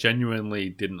because I genuinely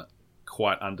didn't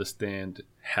quite understand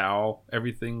how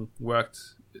everything worked,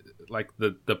 like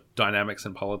the dynamics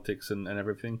and politics and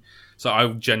everything. So I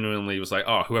genuinely was like,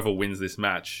 oh, whoever wins this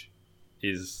match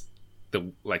is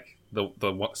the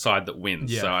side that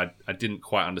wins. Yeah. So I didn't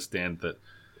quite understand that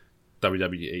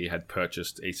WWE had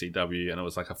purchased ECW, and it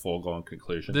was like a foregone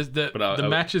conclusion. The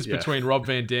matches between Rob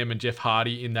Van Dam and Jeff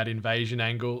Hardy in that invasion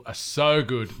angle are so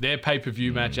good. Their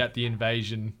pay-per-view match at the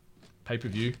invasion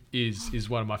pay-per-view is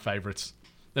one of my favorites.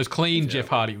 It was clean Jeff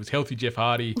Hardy. It was healthy Jeff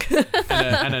Hardy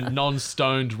and a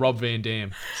non-stoned Rob Van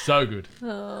Dam. So good.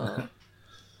 Oh.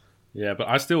 Yeah, but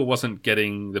I still wasn't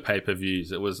getting the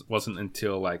pay-per-views. It wasn't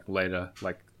until like later,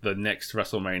 like the next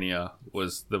WrestleMania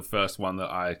was the first one that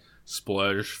I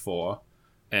splurged for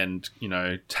and, you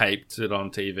know, taped it on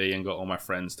TV and got all my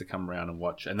friends to come around and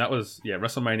watch. And that was,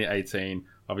 WrestleMania 18.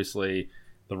 Obviously,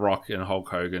 The Rock and Hulk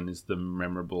Hogan is the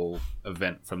memorable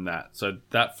event from that. So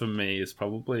that for me is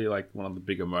probably like one of the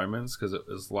bigger moments because it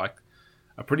was like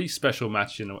a pretty special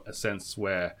match in a sense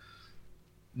where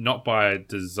not by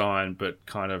design, but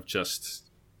kind of just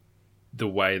the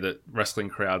way that wrestling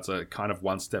crowds are kind of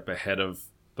one step ahead of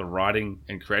the writing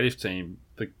and creative team.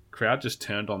 The crowd just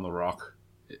turned on The Rock,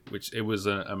 which it was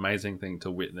an amazing thing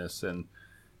to witness, and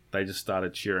they just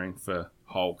started cheering for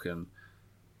Hulk. And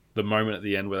the moment at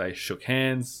the end where they shook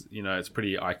hands, it's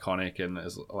pretty iconic, and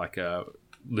there's like a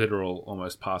literal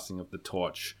almost passing of the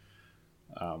torch.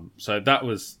 So that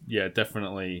was,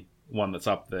 definitely one that's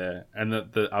up there. And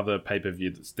the other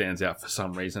pay-per-view that stands out for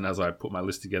some reason, as I put my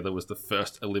list together, was the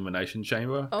first Elimination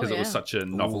Chamber, because it was such a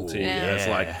novelty. Ooh, yeah. It's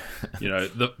like,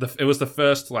 it was the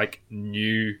first like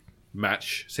new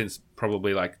match since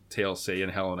probably like TLC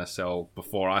and Hell in a Cell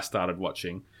before I started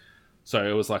watching. So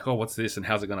it was like, oh, what's this and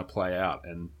how's it going to play out?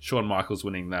 And Shawn Michaels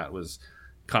winning that was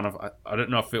kind of, I don't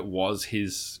know if it was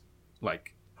his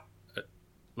like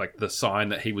the sign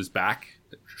that he was back,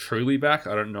 truly back.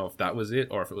 I don't know if that was it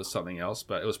or if it was something else,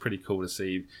 but it was pretty cool to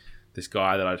see this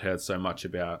guy that I'd heard so much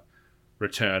about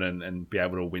return and be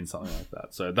able to win something like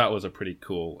that. So that was a pretty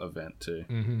cool event too.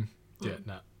 Mm-hmm. Yeah,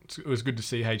 no, it was good to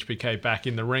see HBK back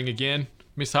in the ring again.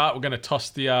 Miss Hart, we're going to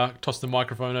toss the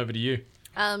microphone over to you.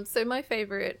 So my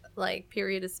favorite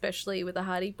period, especially with the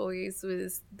Hardy Boys,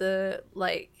 was the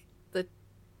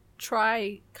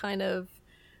kind of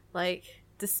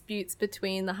disputes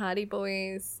between the Hardy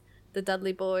Boys, the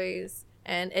Dudley Boys,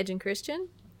 and Edge and Christian.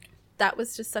 That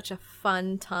was just such a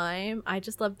fun time. I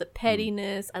just loved the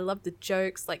pettiness. I loved the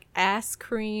jokes, like ass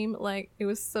cream. It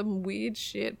was some weird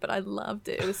shit, but I loved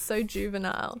it. It was so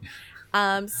juvenile. So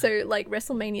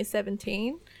WrestleMania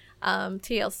 17,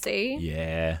 TLC.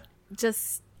 Yeah.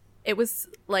 Just, it was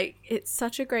it's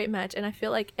such a great match, and I feel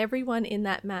like everyone in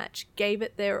that match gave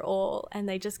it their all, and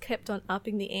they just kept on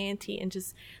upping the ante, and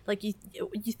just you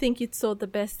think you'd saw the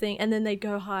best thing, and then they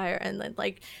go higher, and then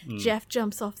Jeff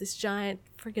jumps off this giant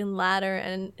freaking ladder,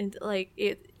 and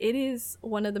it is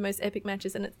one of the most epic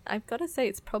matches, and I've got to say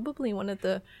it's probably one of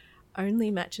the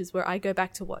only matches where I go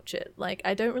back to watch it.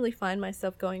 I don't really find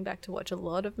myself going back to watch a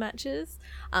lot of matches,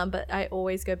 but I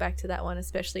always go back to that one,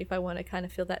 especially if I want to kind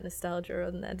of feel that nostalgia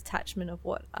and that attachment of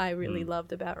what I really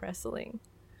loved about wrestling.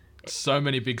 So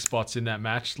many big spots in that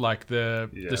match, like the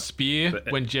spear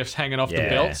when Jeff's hanging off the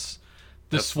belts,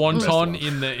 the swanton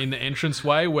in the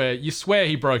entranceway where you swear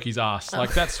he broke his ass,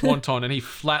 that swanton, and he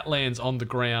flat lands on the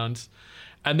ground,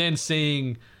 and then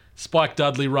seeing Spike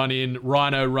Dudley run in,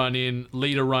 Rhino run in,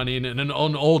 Lita run in, and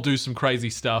all do some crazy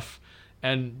stuff.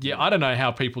 And I don't know how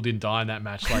people didn't die in that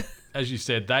match. As you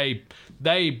said,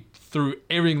 they threw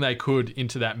everything they could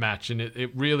into that match, and it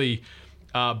really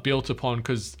built upon,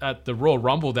 because at the Royal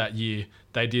Rumble that year,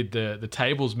 they did the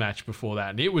tables match before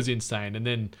that, and it was insane. And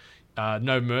then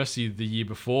No Mercy the year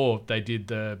before, they did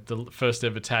the first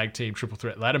ever tag team triple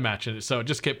threat ladder match, and so it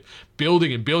just kept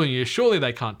building and building. Surely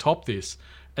they can't top this.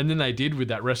 And then they did with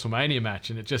that WrestleMania match,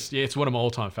 and it just, it's one of my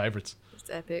all-time favorites. It's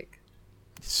epic.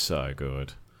 So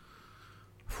good.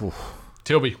 Whew.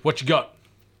 Tilby, what you got?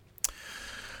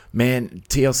 Man,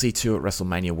 TLC 2 at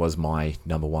WrestleMania was my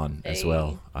number one as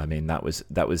well. I mean, that was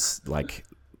like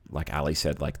Ali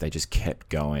said, they just kept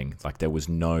going. There was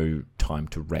no time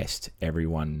to rest.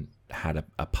 Everyone had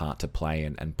a part to play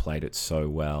and played it so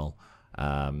well.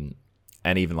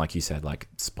 And even like you said,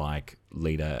 Spike,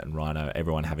 Lita, and Rhino,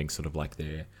 everyone having sort of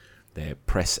their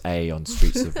press A on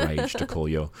Streets of Rage to call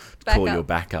your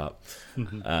backup.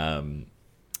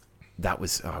 That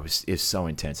was it was so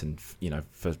intense, and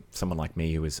for someone like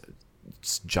me who was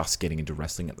just getting into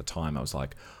wrestling at the time, I was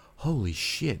like, holy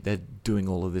shit, they're doing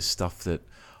all of this stuff that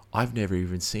I've never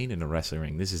even seen in a wrestling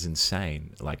ring. This is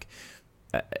insane.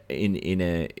 In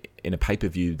a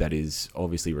pay-per-view that is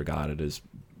obviously regarded as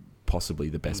possibly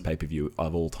the best pay-per-view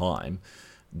of all time,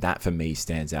 that for me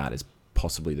stands out as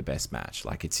possibly the best match.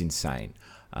 It's insane.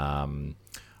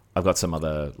 I've got some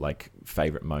other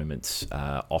favorite moments.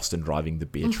 Austin driving the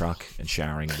beer truck and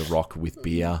showering The Rock with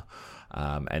beer,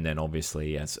 and then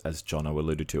obviously, as Jono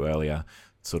alluded to earlier,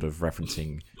 sort of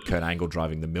referencing Kurt Angle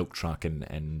driving the milk truck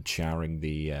and showering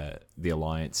the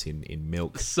Alliance in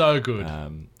milk. So good,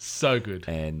 so good.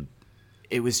 And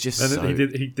it was just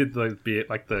he did the beer,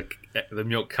 the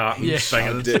milk carton,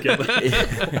 banging them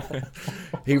together.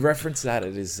 He referenced that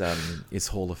at his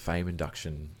Hall of Fame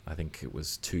induction. I think it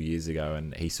was 2 years ago,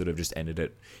 and he sort of just ended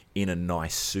it in a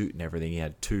nice suit and everything. He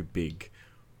had 2 big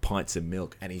pints of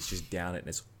milk, and he's just down it, and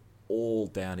it's all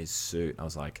down his suit. I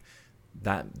was like,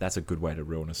 that's a good way to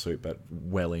ruin a suit, but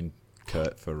well in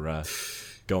Kurt for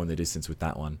going the distance with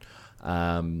that one.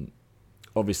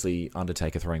 Obviously,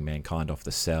 Undertaker throwing Mankind off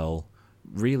the cell.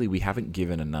 Really, we haven't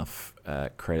given enough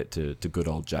credit to good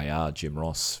old JR, Jim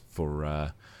Ross,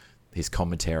 for his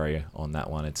commentary on that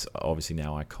one. It's obviously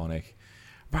now iconic.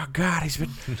 My God, he's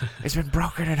been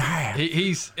broken in half.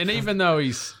 Even though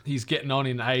he's getting on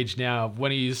in age now,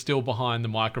 when he is still behind the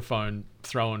microphone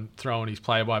throwing his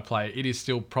play-by-play, it is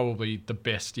still probably the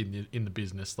best in the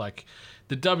business.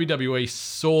 The WWE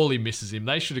sorely misses him.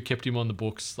 They should have kept him on the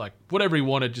books. Whatever he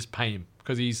wanted, just pay him.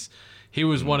 because he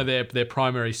was one of their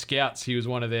primary scouts. He was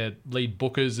one of their lead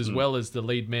bookers as well as the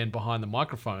lead man behind the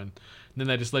microphone. And then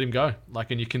they just let him go.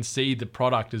 And you can see the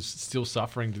product is still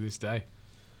suffering to this day.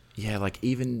 Yeah,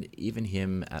 even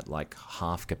him at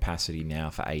half capacity now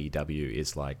for AEW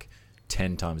is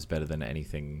 10 times better than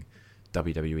anything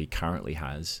WWE currently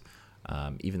has.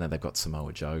 Even though they've got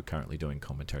Samoa Joe currently doing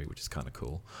commentary, which is kind of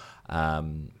cool.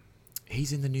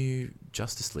 He's in the new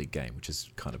Justice League game, which is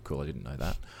kind of cool. I didn't know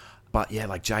that. But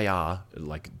yeah, JR,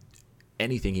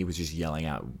 anything he was just yelling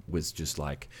out was just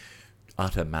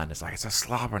utter madness. It's a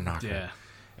slobber knocker. Yeah.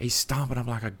 He's stomping him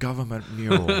like a government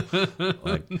mule.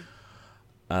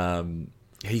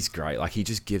 He's great. He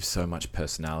just gives so much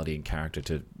personality and character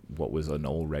to what was an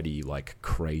already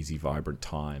crazy vibrant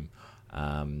time.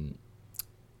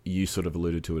 You sort of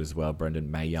alluded to it as well,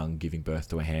 Brendan. Mae Young giving birth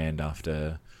to a hand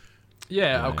after.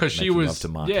 Yeah, because she was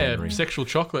Henry. sexual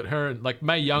chocolate. Her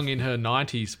Mae Young in her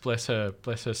 90s, bless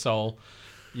her soul.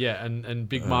 Yeah, and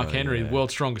Big Mark Henry,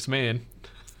 world's strongest man.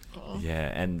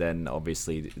 Yeah, and then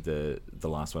obviously the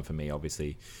last one for me,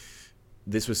 obviously,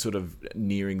 this was sort of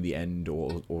nearing the end,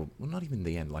 or well, not even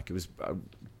the end. It was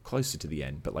closer to the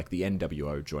end, but the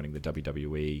NWO joining the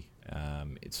WWE.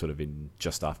 It's sort of in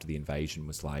just after the invasion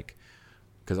was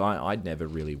because I'd never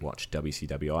really watched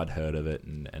WCW. I'd heard of it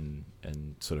and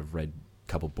sort of read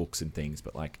a couple books and things,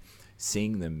 but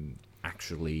seeing them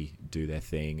actually do their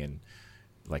thing and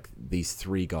these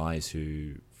three guys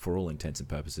who, for all intents and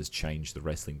purposes, changed the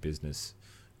wrestling business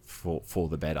for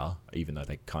the better, even though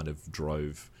they kind of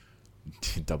drove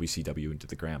WCW into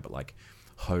the ground. But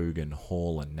Hogan,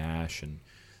 Hall, and Nash, and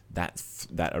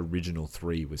that original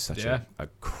three was such a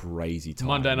crazy time.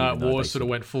 Monday Night Wars sort of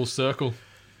went full circle.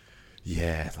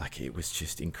 Yeah, it was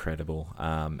just incredible.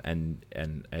 And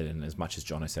as much as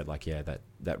Jono said,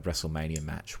 that WrestleMania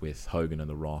match with Hogan and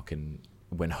The Rock, and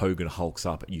when Hogan hulks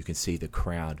up, you can see the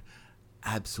crowd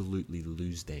absolutely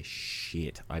lose their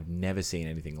shit. I've never seen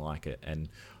anything like it. And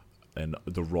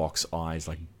The Rock's eyes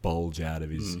bulge out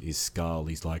of his skull.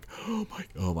 He's oh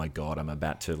my God, I'm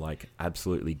about to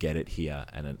absolutely get it here.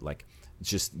 And it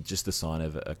just the sign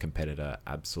of a competitor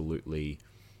absolutely,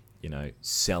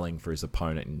 selling for his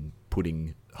opponent and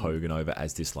putting Hogan over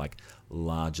as this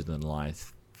larger than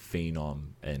life phenom,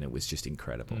 and it was just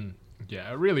incredible.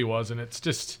 Yeah, it really was, and it's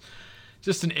just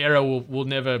an era we'll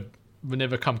never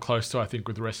come close to, I think,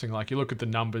 with wrestling. You look at the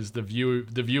numbers, the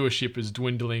viewership is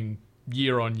dwindling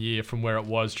year on year from where it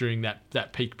was during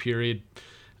that peak period,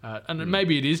 and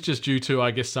maybe it is just due to, I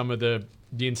guess, some of the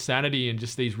insanity and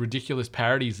just these ridiculous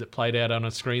parodies that played out on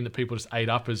a screen that people just ate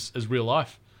up as real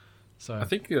life. So I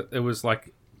think it was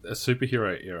a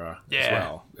superhero era as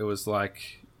well. It was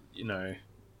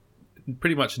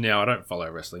pretty much now I don't follow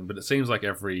wrestling, but it seems like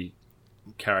every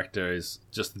character is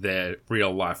just their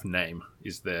real life name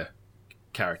is their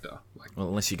character. Well,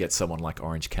 unless you get someone like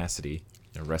Orange Cassidy,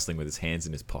 wrestling with his hands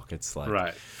in his pockets,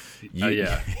 right?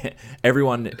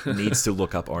 Everyone needs to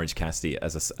look up Orange Cassidy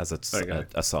as a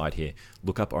aside here.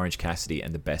 Look up Orange Cassidy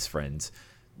and the Best Friends.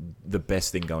 The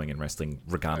best thing going in wrestling,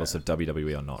 regardless of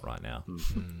WWE or not right now.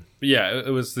 But yeah,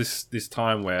 it was this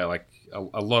time where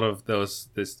a lot of there was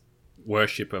this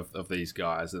worship of these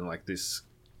guys and this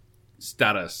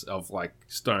status of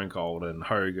Stone Cold and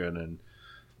Hogan and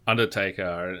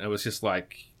Undertaker, and it was just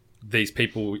these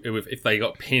people, if they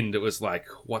got pinned, it was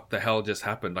what the hell just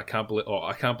happened? I can't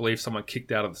believe someone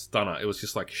kicked out of the stunner. It was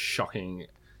just shocking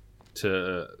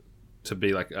to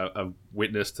be a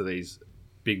witness to these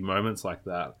big moments like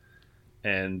that.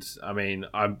 And I mean,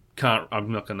 I'm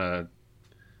not gonna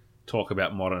talk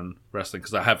about modern wrestling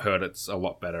because I have heard it's a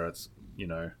lot better. It's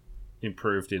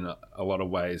improved in a lot of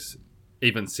ways,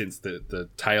 even since the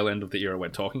tail end of the era we're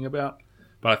talking about.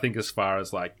 But I think as far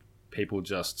as people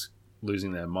just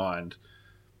losing their mind,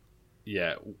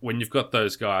 when you've got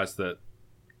those guys that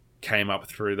came up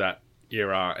through that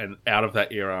era and out of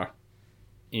that era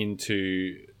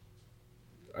into,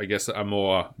 I guess, a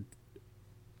more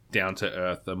down to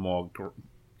earth, a more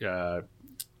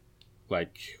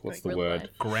what's the word?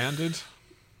 Life. Grounded.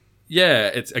 Yeah,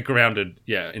 it's a grounded.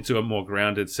 Yeah, into a more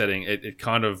grounded setting. It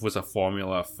kind of was a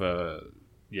formula for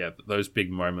those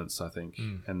big moments, I think,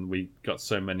 and we got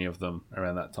so many of them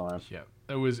around that time. Yeah,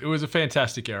 it was a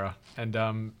fantastic era, and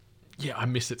I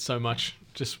miss it so much.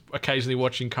 Just occasionally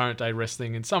watching current day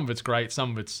wrestling, and some of it's great,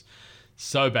 some of it's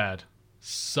so bad.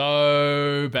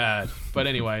 But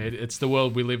anyway, it's the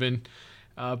world we live in.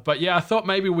 But yeah, I thought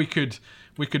maybe we could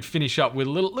finish up with a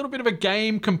little bit of a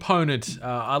game component.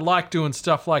 I like doing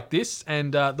stuff like this,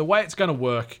 and the way it's going to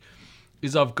work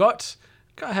is I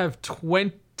have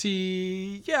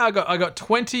 20. Yeah, I got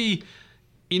 20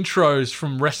 intros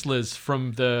from wrestlers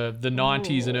from the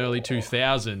 90s and early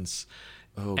 2000s.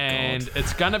 Oh, And God.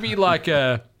 it's going to be like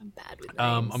a... I'm bad with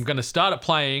names. I'm going to start it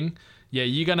playing. Yeah,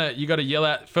 you got to yell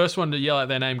out... First one to yell out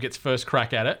their name gets first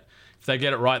crack at it. If they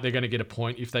get it right, they're going to get a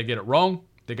point. If they get it wrong,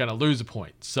 they're going to lose a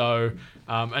point. So,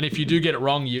 and if you do get it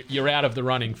wrong, you're out of the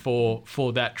running for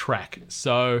that track.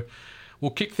 So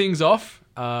we'll kick things off.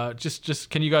 Just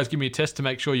can you guys give me a test to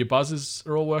make sure your buzzers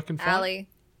are all working fine? Ali.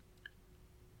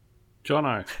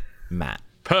 Jono. Matt.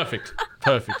 Perfect.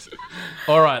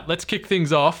 All right, let's kick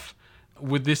things off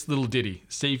with this little ditty.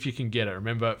 See if you can get it.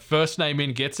 Remember, first name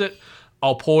in gets it.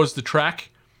 I'll pause the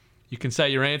track. You can say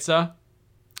your answer,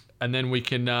 and then we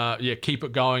can keep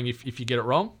it going if you get it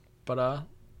wrong. But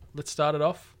let's start it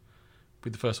off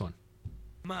with the first one.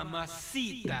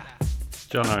 Mamacita.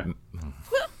 Jono.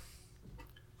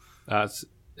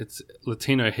 It's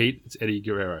Latino Heat. It's Eddie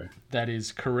Guerrero. That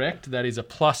is correct. That is a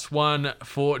 +1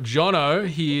 for Jono.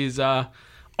 He is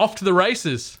off to the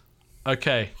races.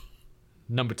 Okay,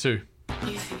 number 2.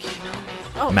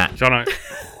 Matt. Jono.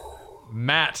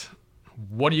 Matt,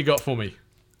 what do you got for me?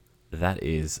 That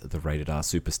is the Rated R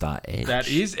Superstar Edge. That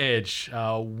is Edge.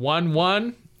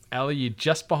 1-1. Ali, you're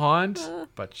just behind,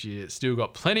 but you still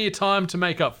got plenty of time to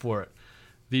make up for it.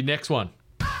 The next one.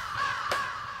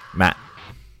 Matt.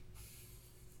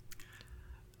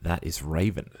 That is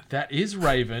Raven. That is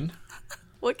Raven.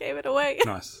 What gave it away?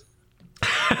 Nice.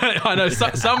 I know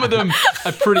some of them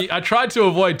are pretty... I tried to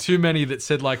avoid too many that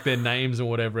said like their names and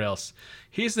whatever else.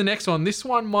 Here's the next one. This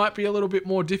one might be a little bit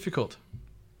more difficult.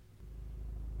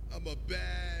 I'm a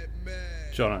bad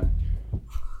man. Jono.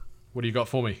 What do you got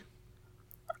for me?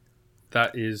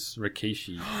 That is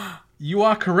Rikishi. You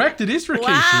are correct. It is Rikishi.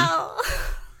 Wow.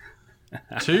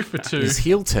 2 for 2. His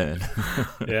heel turn.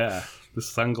 Yeah. The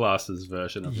sunglasses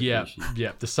version of Rikishi.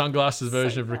 Yeah. The sunglasses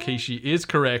version of Rikishi is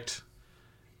correct.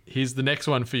 Here's the next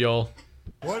one for y'all.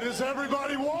 What does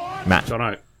everybody want? Matt.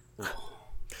 Jono.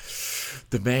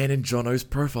 The man in Jono's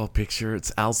profile picture,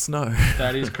 it's Al Snow.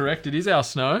 That is correct. It is Al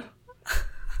Snow.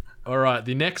 All right,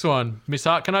 the next one. Miss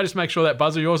Hart, can I just make sure that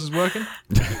buzzer yours is working?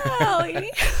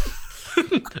 Ali.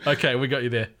 Okay, we got you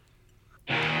there.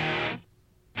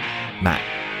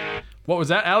 Matt. What was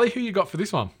that, Ali? Who you got for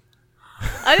this one?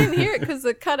 I didn't hear it because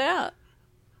it cut out.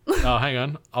 Oh, hang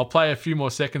on. I'll play a few more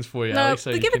seconds for you, No, Ali.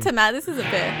 So you give it can... to Matt. This isn't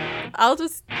fair. I'll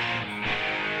just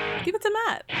give it to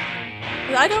Matt.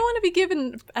 I don't want to be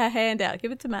given a handout.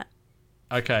 Give it to Matt.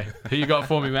 Okay, who you got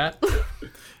for me, Matt?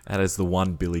 That is the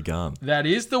one Billy Gunn. That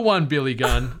is the one, Billy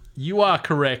Gunn. You are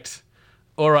correct.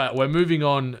 All right, we're moving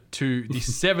on to the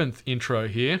 7th intro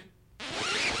here.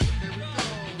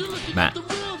 Matt.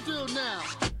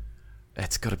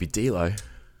 It's got to be D'Lo.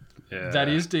 Yeah. That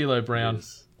is D'Lo Brown.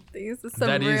 These are some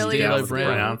That is really D'Lo obscure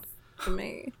Brown. ones for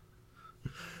me.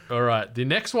 All right, the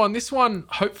next one. This one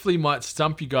hopefully might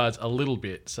stump you guys a little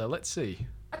bit. So let's see.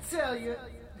 I tell you,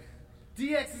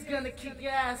 DX is gonna kick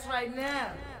your ass right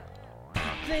now. You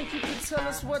think you can tell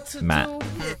us what to Matt. do?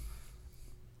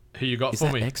 Who you got Is for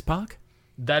that me? X-Pac?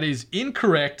 That is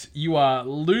incorrect. You are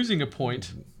losing a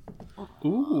point.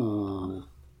 Ooh.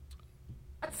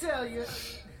 I tell you,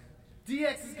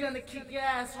 DX is gonna kick your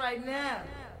ass right now.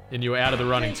 And you're out of the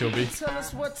running, Think you Tilby. can tell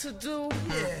us what to do?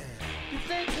 Yeah. You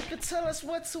think you can tell us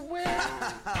what to wear?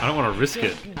 I don't want to risk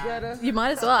it. You better. You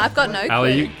might as well. I've got no clue.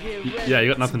 Ali, you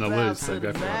got nothing to lose, so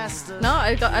go for it. No,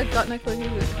 I got no clue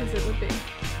who it would be.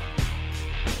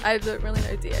 I don't really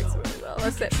know DX really well,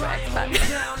 except for X-Pac.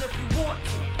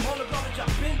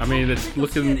 I mean, it's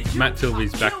look at Matt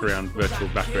Tilby's background, virtual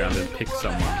background, and pick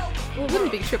someone. Well, it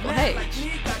wouldn't be Triple H.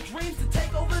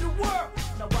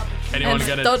 Anyone And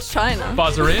going Dodge to China.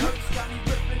 buzzer in?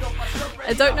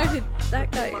 I don't know who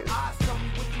that guy is.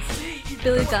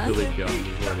 Billy Gunn? Billy Gunn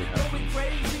is already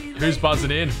happening. Who's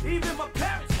buzzing in?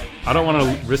 I don't want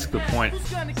to risk the point,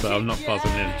 so I'm not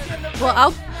buzzing in. Well,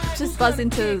 I'll just buzz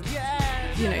into,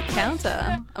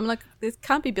 counter. I'm like, this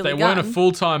can't be Billy They Gunn. weren't a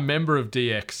full-time member of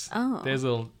DX. Oh. There's a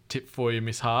little tip for you,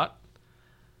 Miss Hart.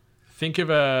 Think of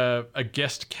a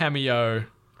guest cameo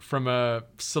from a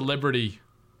celebrity.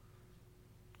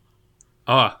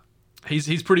 Ah,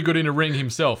 He's pretty good in a ring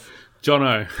himself.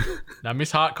 Jono. Now,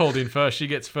 Miss Hart called in first. She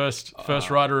gets first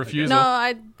right of refusal. No,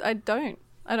 I don't.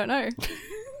 I don't know.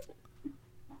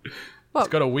 It's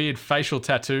got a weird facial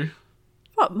tattoo.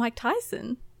 What, Mike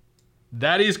Tyson?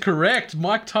 That is correct.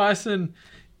 Mike Tyson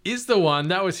is the one.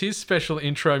 That was his special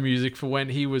intro music for when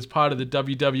he was part of the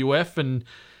WWF and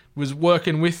was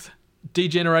working with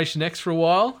D-Generation X for a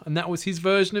while. And that was his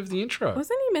version of the intro.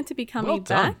 Wasn't he meant to be coming Well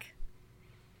done. back?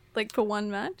 Like for one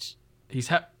match?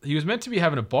 He was meant to be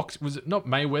having a box. Was it not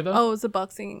Mayweather? Oh, it was a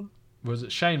boxing. Was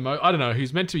it Shane Mo? I don't know. He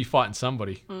was meant to be fighting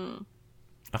somebody.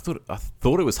 I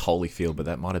thought it was Holyfield, but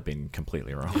that might have been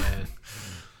completely wrong. Yeah.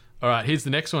 All right, here's the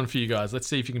next one for you guys. Let's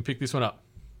see if you can pick this one up.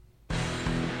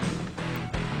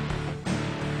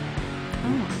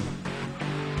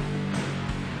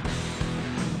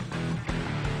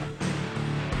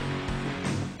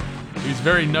 He's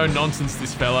very no nonsense,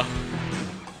 this fella.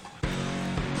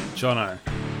 Jono.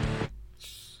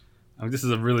 I mean, this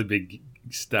is a really big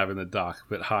stab in the dark,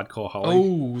 but Hardcore Holly.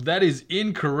 Oh, that is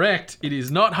incorrect. It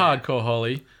is not Hardcore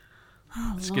Holly.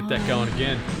 Let's get that going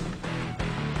again.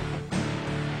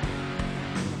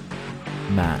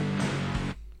 Matt,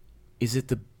 is it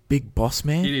the Big Boss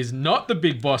Man? It is not the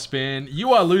Big Boss Man.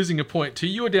 You are losing a point too.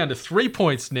 You are down to 3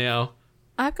 points now.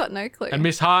 I've got no clue. And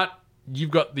Miss Hart,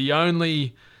 you've got the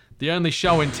only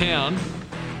show in town.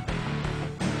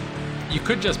 You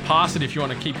could just pass it if you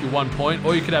want to keep your 1 point,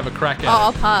 or you could have a crack at it.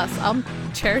 I'll pass. I'm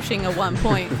cherishing a 1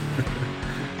 point.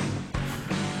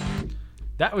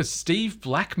 That was Steve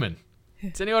Blackman.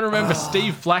 Does anyone remember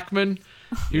Steve Blackman?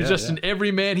 He was just an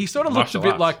everyman. He sort of looked a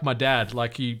bit like my dad.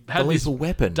 Like he had this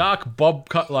weapon, dark bob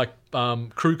cut, like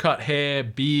crew cut hair,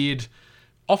 beard.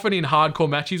 Often in hardcore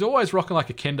matches, he's always rocking like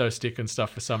a kendo stick and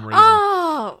stuff for some reason.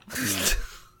 Oh!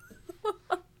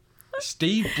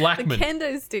 Steve The Blackman.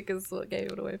 kendo stick is what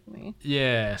gave it away for me.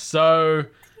 Yeah. So,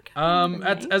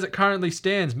 as it currently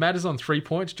stands, Matt is on 3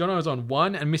 points, Jono is on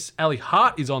 1, and Miss Ali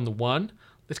Hart is on the 1.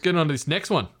 Let's get on to this next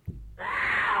one.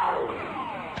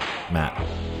 Matt,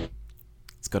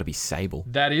 it's got to be Sable.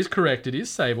 That is correct. It is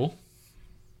Sable.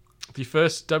 The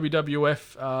first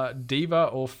WWF diva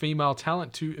or female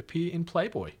talent to appear in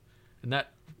Playboy. And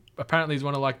that apparently is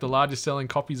one of like the largest selling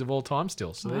copies of all time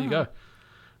still. So there you go.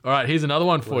 All right, here's another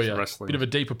one for you. Wrestling. Bit of a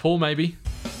deeper pull maybe.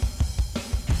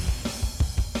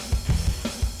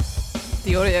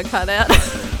 The audio cut out.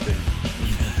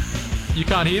 You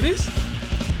can't hear this?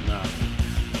 No.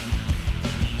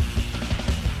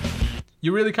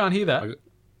 You really can't hear that?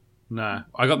 No.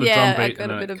 I got the Yeah, drum I beat got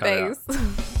and a then bit it of cut out.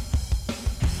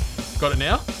 bass. Got it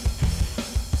now?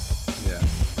 Yeah.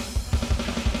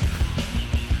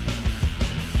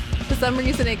 For some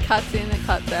reason it cuts in, it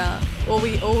cuts out. All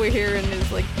we're hearing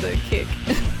is like the kick.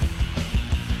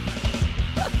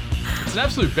 It's an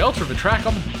absolute belter of a track.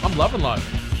 I'm loving life.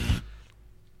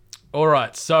 All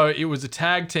right, so it was a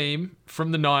tag team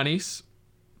from the 90s.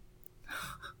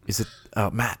 Is it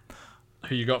Matt?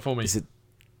 Who you got for me? Is it?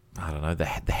 I don't know. The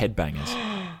Headbangers.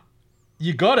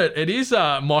 You got it. It is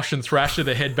Mosh and Thrasher,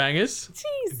 the Headbangers.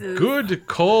 Jesus. Good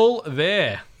call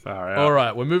there. Far out. All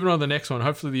right, we're moving on to the next one.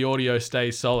 Hopefully the audio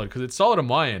stays solid because it's solid on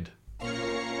my end.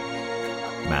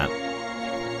 Matt,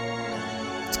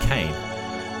 it's Kane.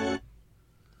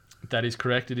 That is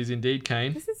correct. It is indeed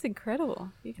Kane. This is incredible.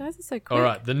 You guys are so quick. All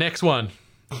right, the next one.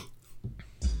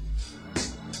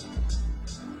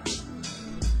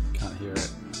 Can't hear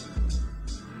it.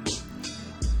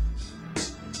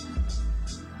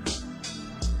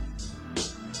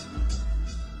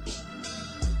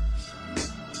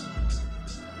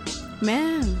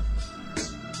 Man.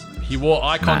 He wore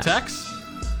eye contacts.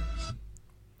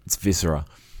 It's Viscera.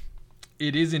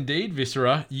 It is indeed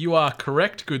Viscera. You are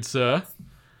correct, good sir.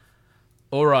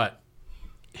 All right.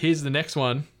 Here's the next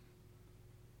one.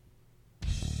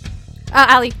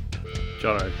 Ali.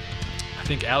 Jono. I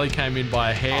think Ali came in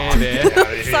by a hair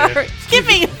there. Sorry. Give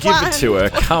me Give it to her.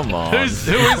 Come on. Who is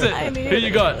it? I knew Who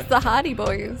you got? It's the Hardy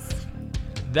Boys.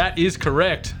 That is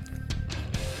correct.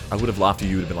 I would have laughed at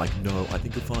you. You would have been like, no, I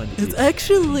think you'll find It's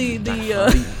actually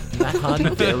Matt Hardy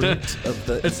variant of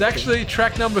the... It's actually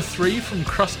track number 3 from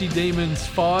Krusty Demon's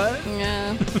Fire.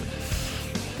 Yeah.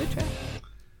 Good track.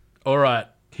 All right.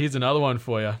 Here's another one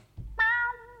for you.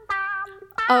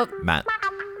 Oh, Matt,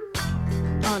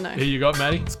 oh no. Here you got,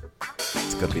 Maddie.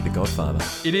 it's got to be The Godfather.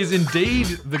 It is indeed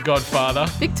The Godfather.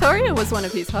 Victoria was one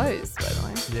of his hosts, by the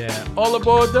way. Yeah. All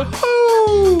aboard the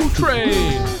Hoo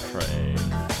train.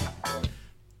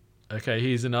 Okay,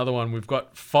 here's another one. We've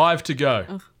got 5 to go.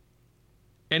 Ugh.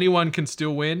 Anyone can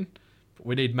still win, but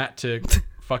we need Matt to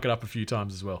fuck it up a few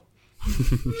times as well.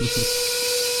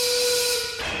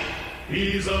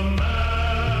 He's a man.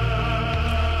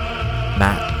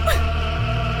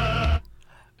 Matt,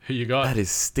 Who you got? that is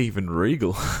Steven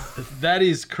Regal. That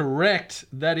is correct.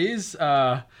 That is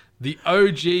the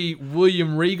OG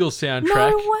William Regal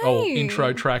soundtrack. No way. Oh,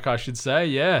 intro track, I should say.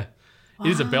 Yeah. It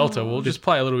is a belter. We'll just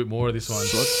play a little bit more of this one.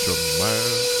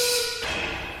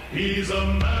 He's a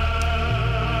man.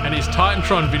 And his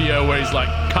Titantron video where he's like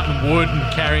cutting wood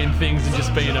and carrying things and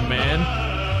just being a man.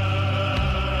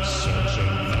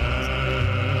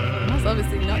 That's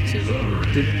obviously not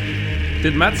cheating.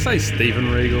 Did Matt say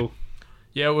Steven Regal?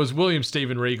 Yeah, it was William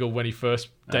Stephen Regal when he first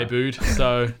debuted.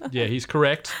 So, yeah, he's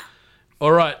correct.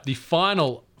 All right, the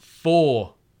final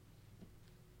 4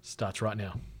 starts right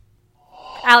now.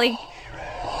 Ali,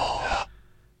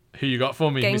 Who you got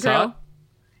for me, Miss Gangrel. Hart?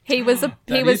 He was That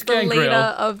the is Gangrel. leader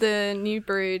of the new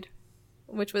brood,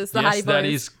 which was the Hardy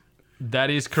Boys. that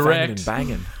is correct. Fangin' and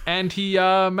banging. And he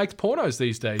makes pornos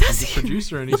these days. He's a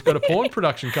producer and he's got a porn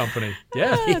production company.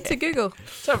 Yeah. Yeah, to Google.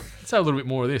 Let's have a little bit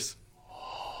more of this.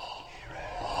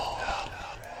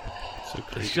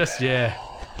 It's just, yeah.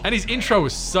 And his intro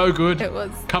was so good. It was.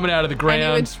 Coming out of the And he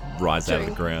would ground, Rise out of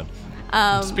the ground.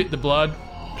 spit the blood.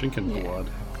 Drinking blood.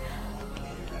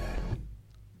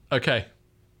 Okay.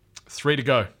 3 to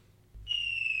go.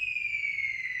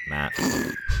 Matt.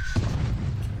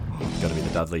 Gotta be the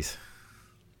Dudleys.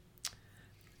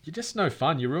 You're just no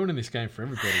fun. You're ruining this game for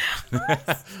everybody.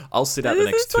 I'll sit out the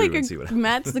This next is 2 like and see what happens.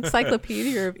 Matt's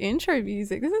encyclopedia of intro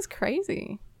music. This is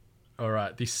crazy. All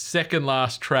right. The second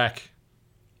last track.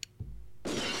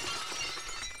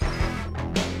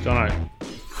 Jono.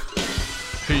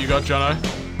 Who you got, Jono?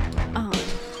 Oh,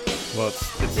 Well,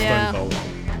 it's Yeah. Stone Cold.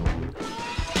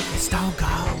 Stone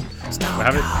Cold. Stone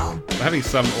We're having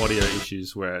some audio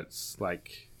issues where it's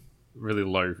like really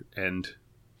low end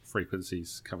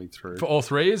frequencies coming through. For all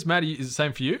 3 is Matt, is it the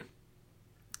same for you?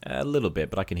 A little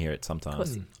bit, but I can hear it sometimes.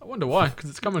 pussy. I wonder why, because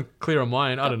it's coming clear on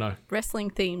mine. I don't know.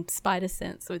 Wrestling themed spider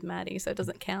sense with Maddie, so it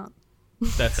doesn't count.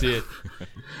 That's it.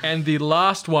 And the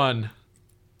last one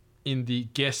in the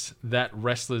Guess That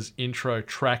Wrestler's intro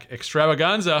track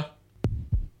extravaganza.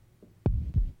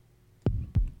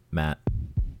 Matt.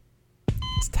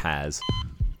 It's Taz.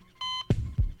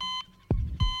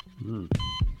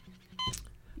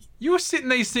 You were sitting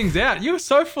these things out. You were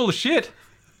so full of shit.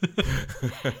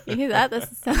 You hear that? That's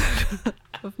the sound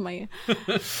of my.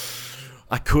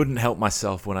 I couldn't help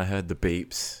myself when I heard the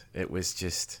beeps. It was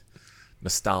just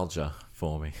nostalgia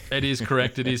for me. It is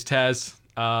correct. It is Taz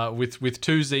with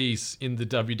 2 Z's in the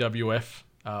WWF.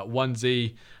 1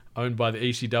 Z owned by the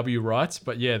ECW rights.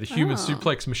 But yeah, the human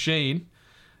suplex machine,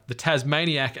 the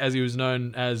Tasmaniac as he was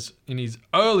known as in his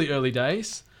early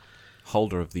days.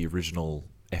 Holder of the original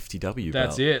FTW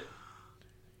That's belt. it.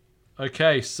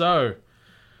 Okay, so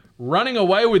running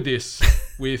away with this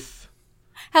with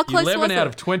How close 11 was out it?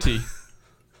 of 20.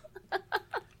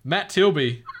 Matt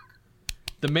Tilby,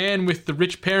 the man with the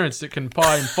rich parents that can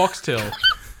buy him Foxtel.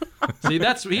 See,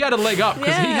 he had a leg up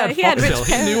because he Yeah, had he had rich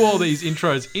Foxtel. He knew all these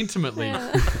intros intimately.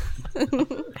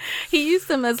 He used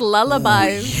them as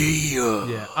lullabies.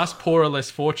 Yeah, us poorer,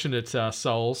 less fortunate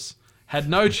souls had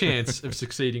no chance of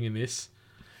succeeding in this.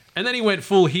 And then he went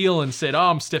full heel and said,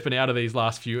 I'm stepping out of these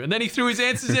last few. And then he threw his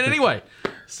answers in anyway.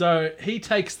 So he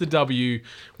takes the W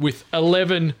with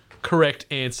 11 correct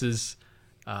answers.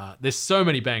 There's so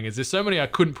many bangers. There's so many I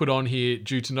couldn't put on here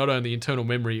due to not only internal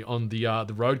memory on the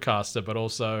Roadcaster, but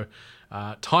also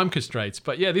time constraints.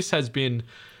 But yeah, this has been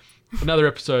another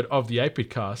episode of the 8-Bit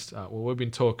Cast where we've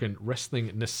been talking wrestling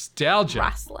nostalgia.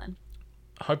 Wrestling.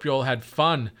 I hope you all had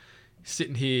fun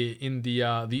sitting here in the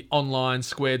online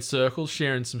squared circle,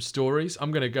 sharing some stories.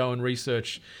 I'm going to go and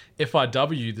research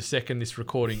FIW the second this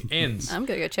recording ends. I'm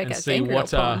gonna go check and out see Gangrel what.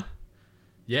 porn.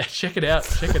 Yeah, check it out.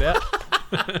 Check it out.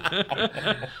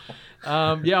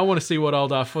 Yeah, I want to see what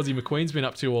old Fozzie McQueen's been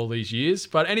up to all these years.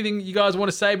 But anything you guys want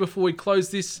to say before we close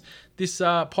this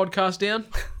podcast down?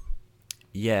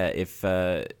 Yeah, if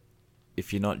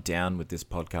you're not down with this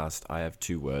podcast, I have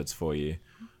 2 words for you.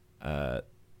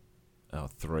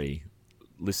 3.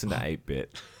 Listen to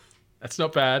 8-Bit. That's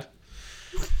not bad.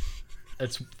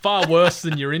 It's far worse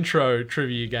than your intro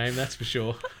trivia game, that's for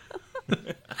sure.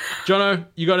 Jono,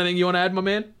 you got anything you want to add, my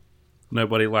man?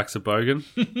 Nobody likes a bogan.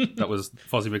 That was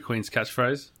Fozzie McQueen's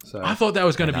catchdown. So I thought that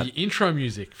was going to be your intro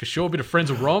music for sure. A bit of Friends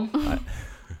of Rom.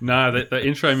 no, the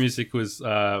intro music was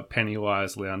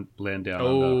Pennywise Land Down Under.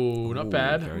 Oh, not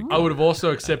bad. I would have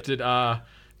also accepted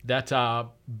that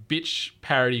bitch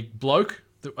parody bloke.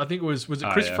 I think was it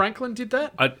Chris Franklin did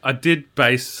that? I did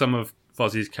base some of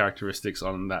Fozzie's characteristics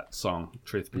on that song,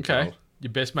 truth be Okay. told.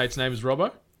 Your best mate's name is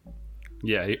Robbo?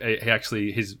 Yeah, he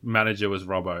actually, his manager was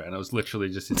Robbo, and it was literally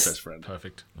just his best friend.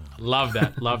 Perfect. Love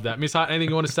that. Love that. Miss Hart, anything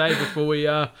you want to say before we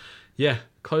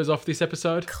close off this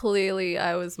episode? Clearly,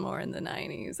 I was more in the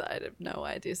 90s. I have no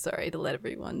idea. Sorry to let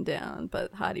everyone down,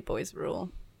 but Hardy Boys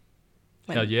rule.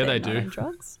 When Hell yeah, they're they not do. on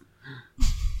drugs.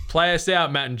 Play us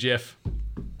out, Matt and Jeff.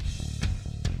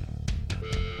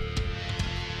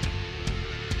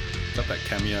 Got that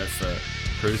cameo for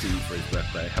Cruising for his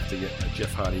birthday. Have to get a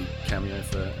Jeff Hardy cameo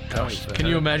for Howie. For Can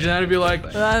her. you imagine that? It'd be like,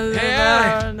 No,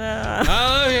 no.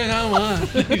 oh, yeah, come on.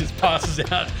 He just passes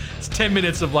out. It's 10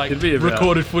 minutes of like It'd be about-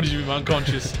 recorded footage of him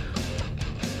unconscious.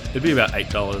 It'd be about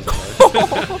 $8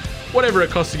 though. Whatever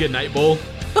it costs to get an 8 ball.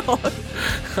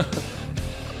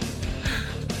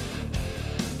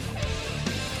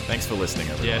 Thanks for listening,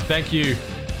 everyone. Yeah, thank you.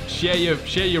 Share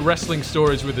your wrestling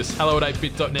stories with us.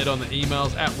 hello@8bit.net on the emails,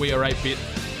 @weare8bit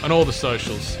on all the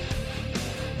socials.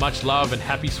 Much love and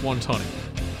happy Swantoning.